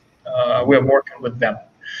base. We're working with them,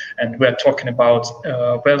 and we're talking about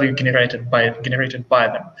value generated by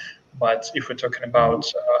them. But if we're talking about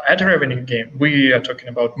ad revenue game, we are talking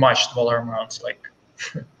about much smaller amounts, like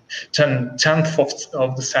tenth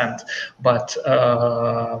of the cent. But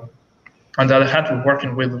on the other hand, we're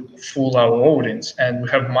working with full our audience, and we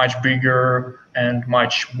have much bigger and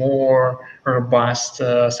much more robust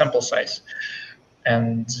sample size.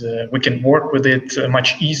 And we can work with it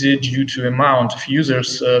much easier due to the amount of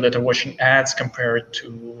users that are watching ads compared to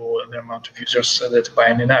the amount of users that are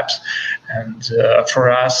buying in apps. And for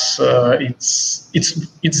us,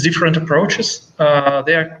 it's different approaches.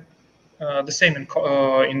 They are the same in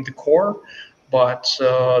the core, but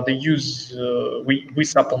they use we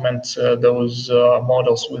supplement those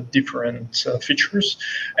models with different features,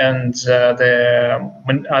 and the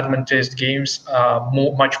ad-monetized games are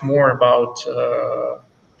much more about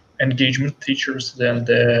engagement features than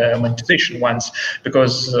the monetization ones,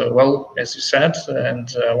 because well, as you said,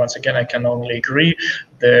 and once again I can only agree,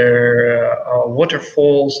 the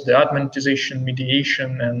waterfalls, the ad monetization,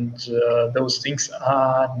 mediation, and those things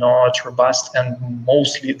are not robust, and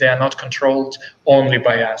mostly they are not controlled only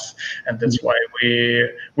by us, and that's why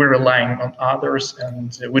we're relying on others,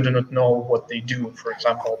 and we do not know what they do. For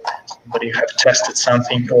example, somebody have tested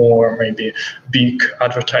something, or maybe big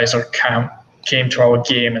advertiser came to our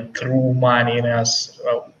game and threw money in us.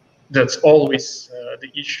 Well, that's always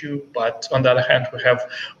the issue, but on the other hand, we have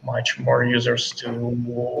much more users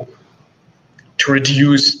to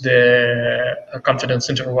reduce the confidence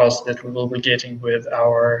intervals that we will be getting with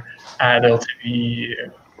our ad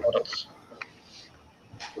LTV models.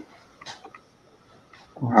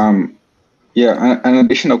 Yeah, an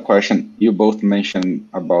additional question. You both mentioned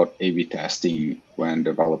about A/B testing when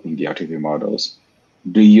developing the LTV models.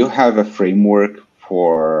 Do you have a framework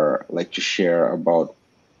for to share about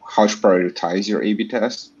how to prioritize your A/B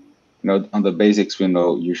tests? On the basics, we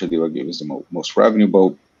know usually what gives the most revenue,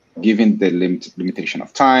 but given the limitation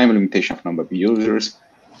of time, limitation of number of users,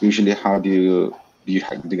 usually how do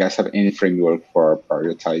you guys have any framework for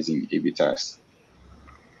prioritizing A/B tests?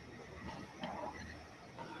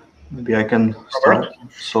 Maybe I can start.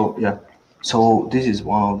 So yeah, so this is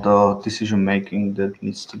one of the decision making that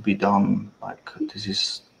needs to be done. This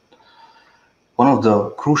is one of the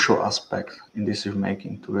crucial aspects in decision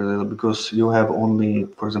making, because you have only,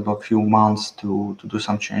 for example, a few months to do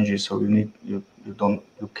some changes. So you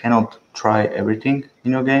cannot try everything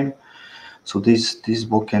in your game. So this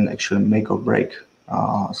book can actually make or break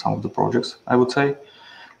some of the projects, I would say.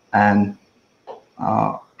 And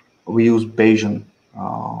we use Bayesian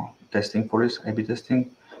testing for this, A/B testing,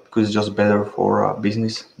 because it's just better for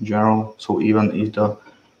business in general. So even if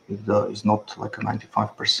it's not like a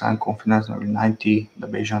 95% confidence, maybe 90, the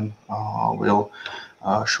Bayesian will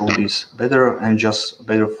show this better, and just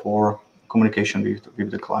better for communication with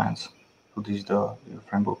the clients. So this is the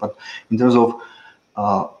framework. But in terms of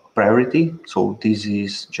priority, so this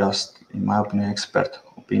is just, in my opinion, expert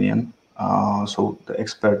opinion. so the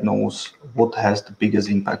expert knows what has the biggest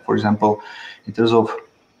impact. For example, in terms of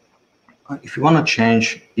if you want to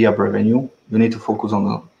change EAP revenue, you need to focus on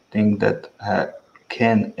the thing that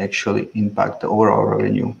can actually impact the overall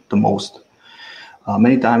revenue the most.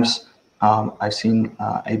 Many times I've seen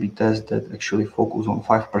A/B tests that actually focus on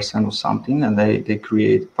 5% of something, and they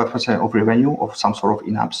create 5% of revenue of some sort of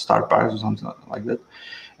in-app start price or something like that,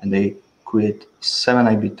 and they create 7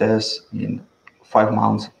 A/B tests in 5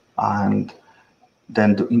 months, and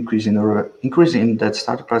then the increase in that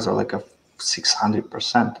start price are like a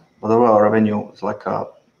 600%, but the overall revenue is like a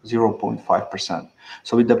 0.5%.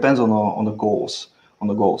 So it depends on the goals.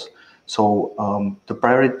 So the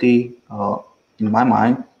priority in my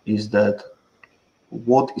mind is that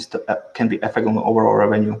what is can be effect on the overall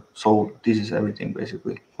revenue. So this is everything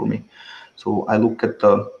basically for me. So I look at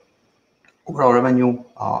the overall revenue,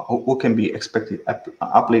 what can be expected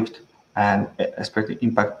uplift and expected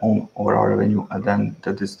impact on overall revenue, and then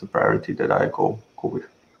that is the priority that I go with.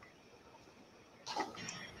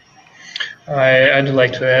 I'd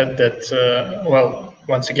like to add that, well,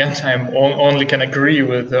 once again, I only can agree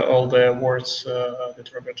with all the words that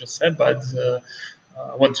Robert just said, but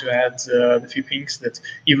I want to add a few things that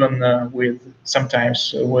even with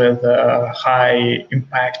sometimes with high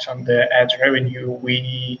impact on the ad revenue,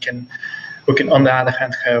 we can on the other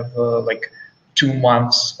hand have like 2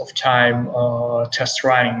 months of time test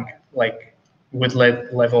running, like with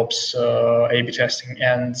LevOps A/B testing,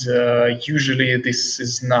 and usually this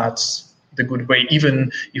is not the good way. Even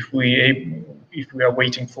if we are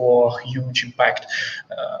waiting for huge impact,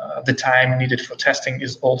 the time needed for testing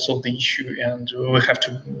is also the issue, and we have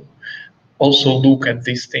to also look at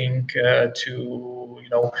this thing to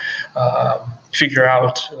figure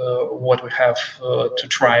out what we have to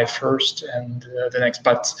try first and the next.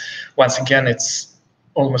 But once again, it's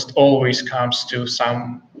almost always comes to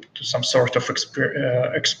some sort of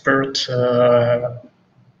expert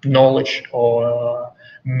knowledge or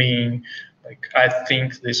meaning, like, I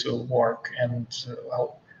think this will work, and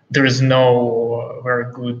well, there is no very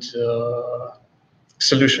good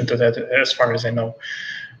solution to that as far as I know.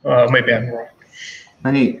 Maybe I'm wrong.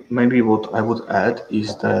 Maybe what I would add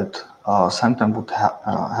is that sometimes what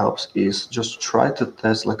helps is just try to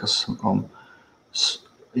test like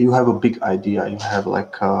you have a big idea, you have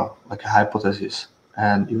like a hypothesis,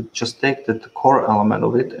 and you just take the core element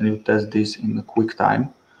of it and you test this in a quick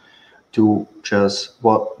time to just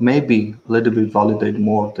maybe a little bit validate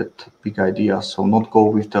more that big idea. So not go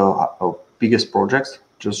with the biggest projects,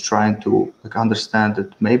 just trying to like understand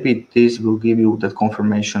that maybe this will give you that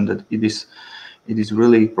confirmation that it is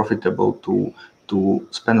really profitable to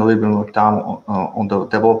spend a little bit more time on the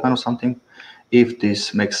development of something. If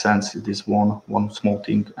this makes sense, it is one small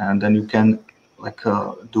thing, and then you can like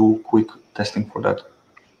do quick testing for that.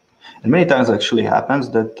 And many times it actually happens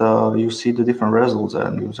that you see the different results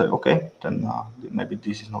and you say, okay, then maybe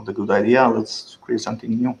this is not a good idea. Let's create something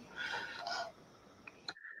new.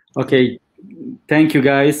 Okay, thank you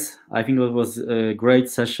guys. I think it was a great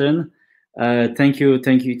session. Thank you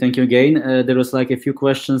again. There was like a few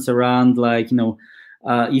questions around like,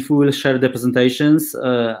 if we will share the presentations.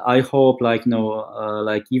 I hope like,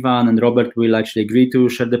 like Ivan and Robert will actually agree to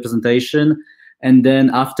share the presentation. And then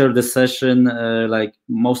after the session, like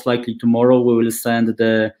most likely tomorrow, we will send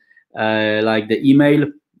the email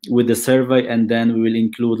with the survey, and then we will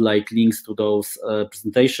include like links to those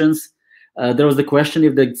presentations. There was the question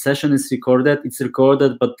if the session is recorded. It's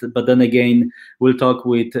recorded, but then again, we'll talk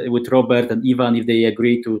with Robert and Ivan if they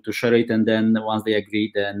agree to share it, and then once they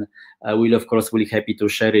agree, then we'll of course be happy to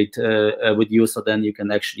share it with you. So then you can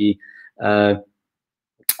actually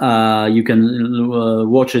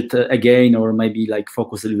watch it again, or maybe like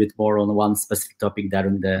focus a little bit more on one specific topic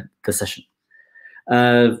during the session.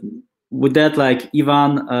 With that, like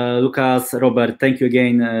Ivan, Lucas, Robert, thank you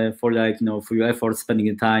again for for your efforts, spending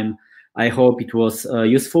the time. I hope it was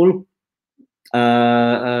useful.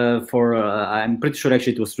 I'm pretty sure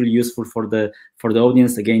actually it was really useful for the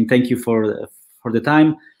audience. Again, thank you for the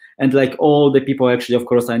time, and like all the people, actually, of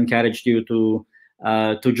course, I encouraged you to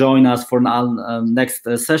join us for next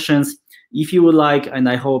sessions. If you would like, and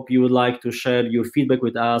I hope you would like to share your feedback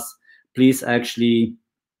with us, please actually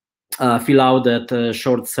fill out that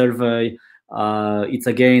short survey. It's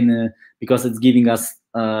again because it's giving us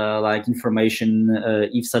like information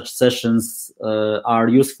if such sessions are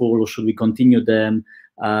useful, or should we continue them,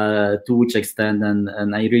 to which extent,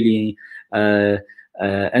 and I really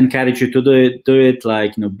encourage you to do it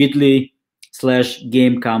like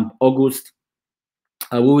bit.ly/GameCamp August.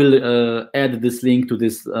 We will add this link to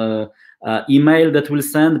this email that we'll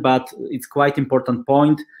send, but it's quite important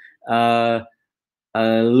point.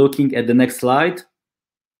 looking at the next slide,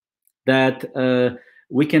 that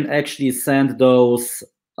we can actually send those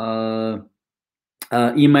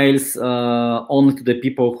emails only to the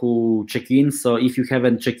people who check in. So if you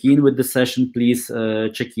haven't checked in with the session, please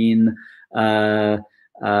check in,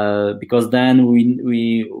 because then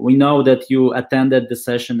we know that you attended the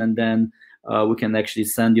session, and then we can actually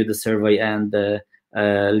send you the survey and the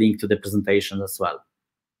link to the presentation as well.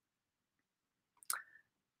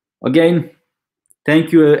 Again,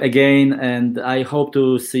 thank you again, and I hope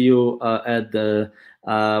to see you at the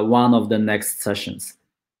one of the next sessions.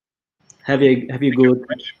 Have a good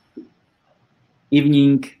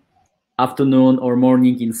evening, afternoon, or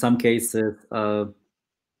morning in some cases.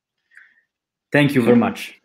 Thank you very much.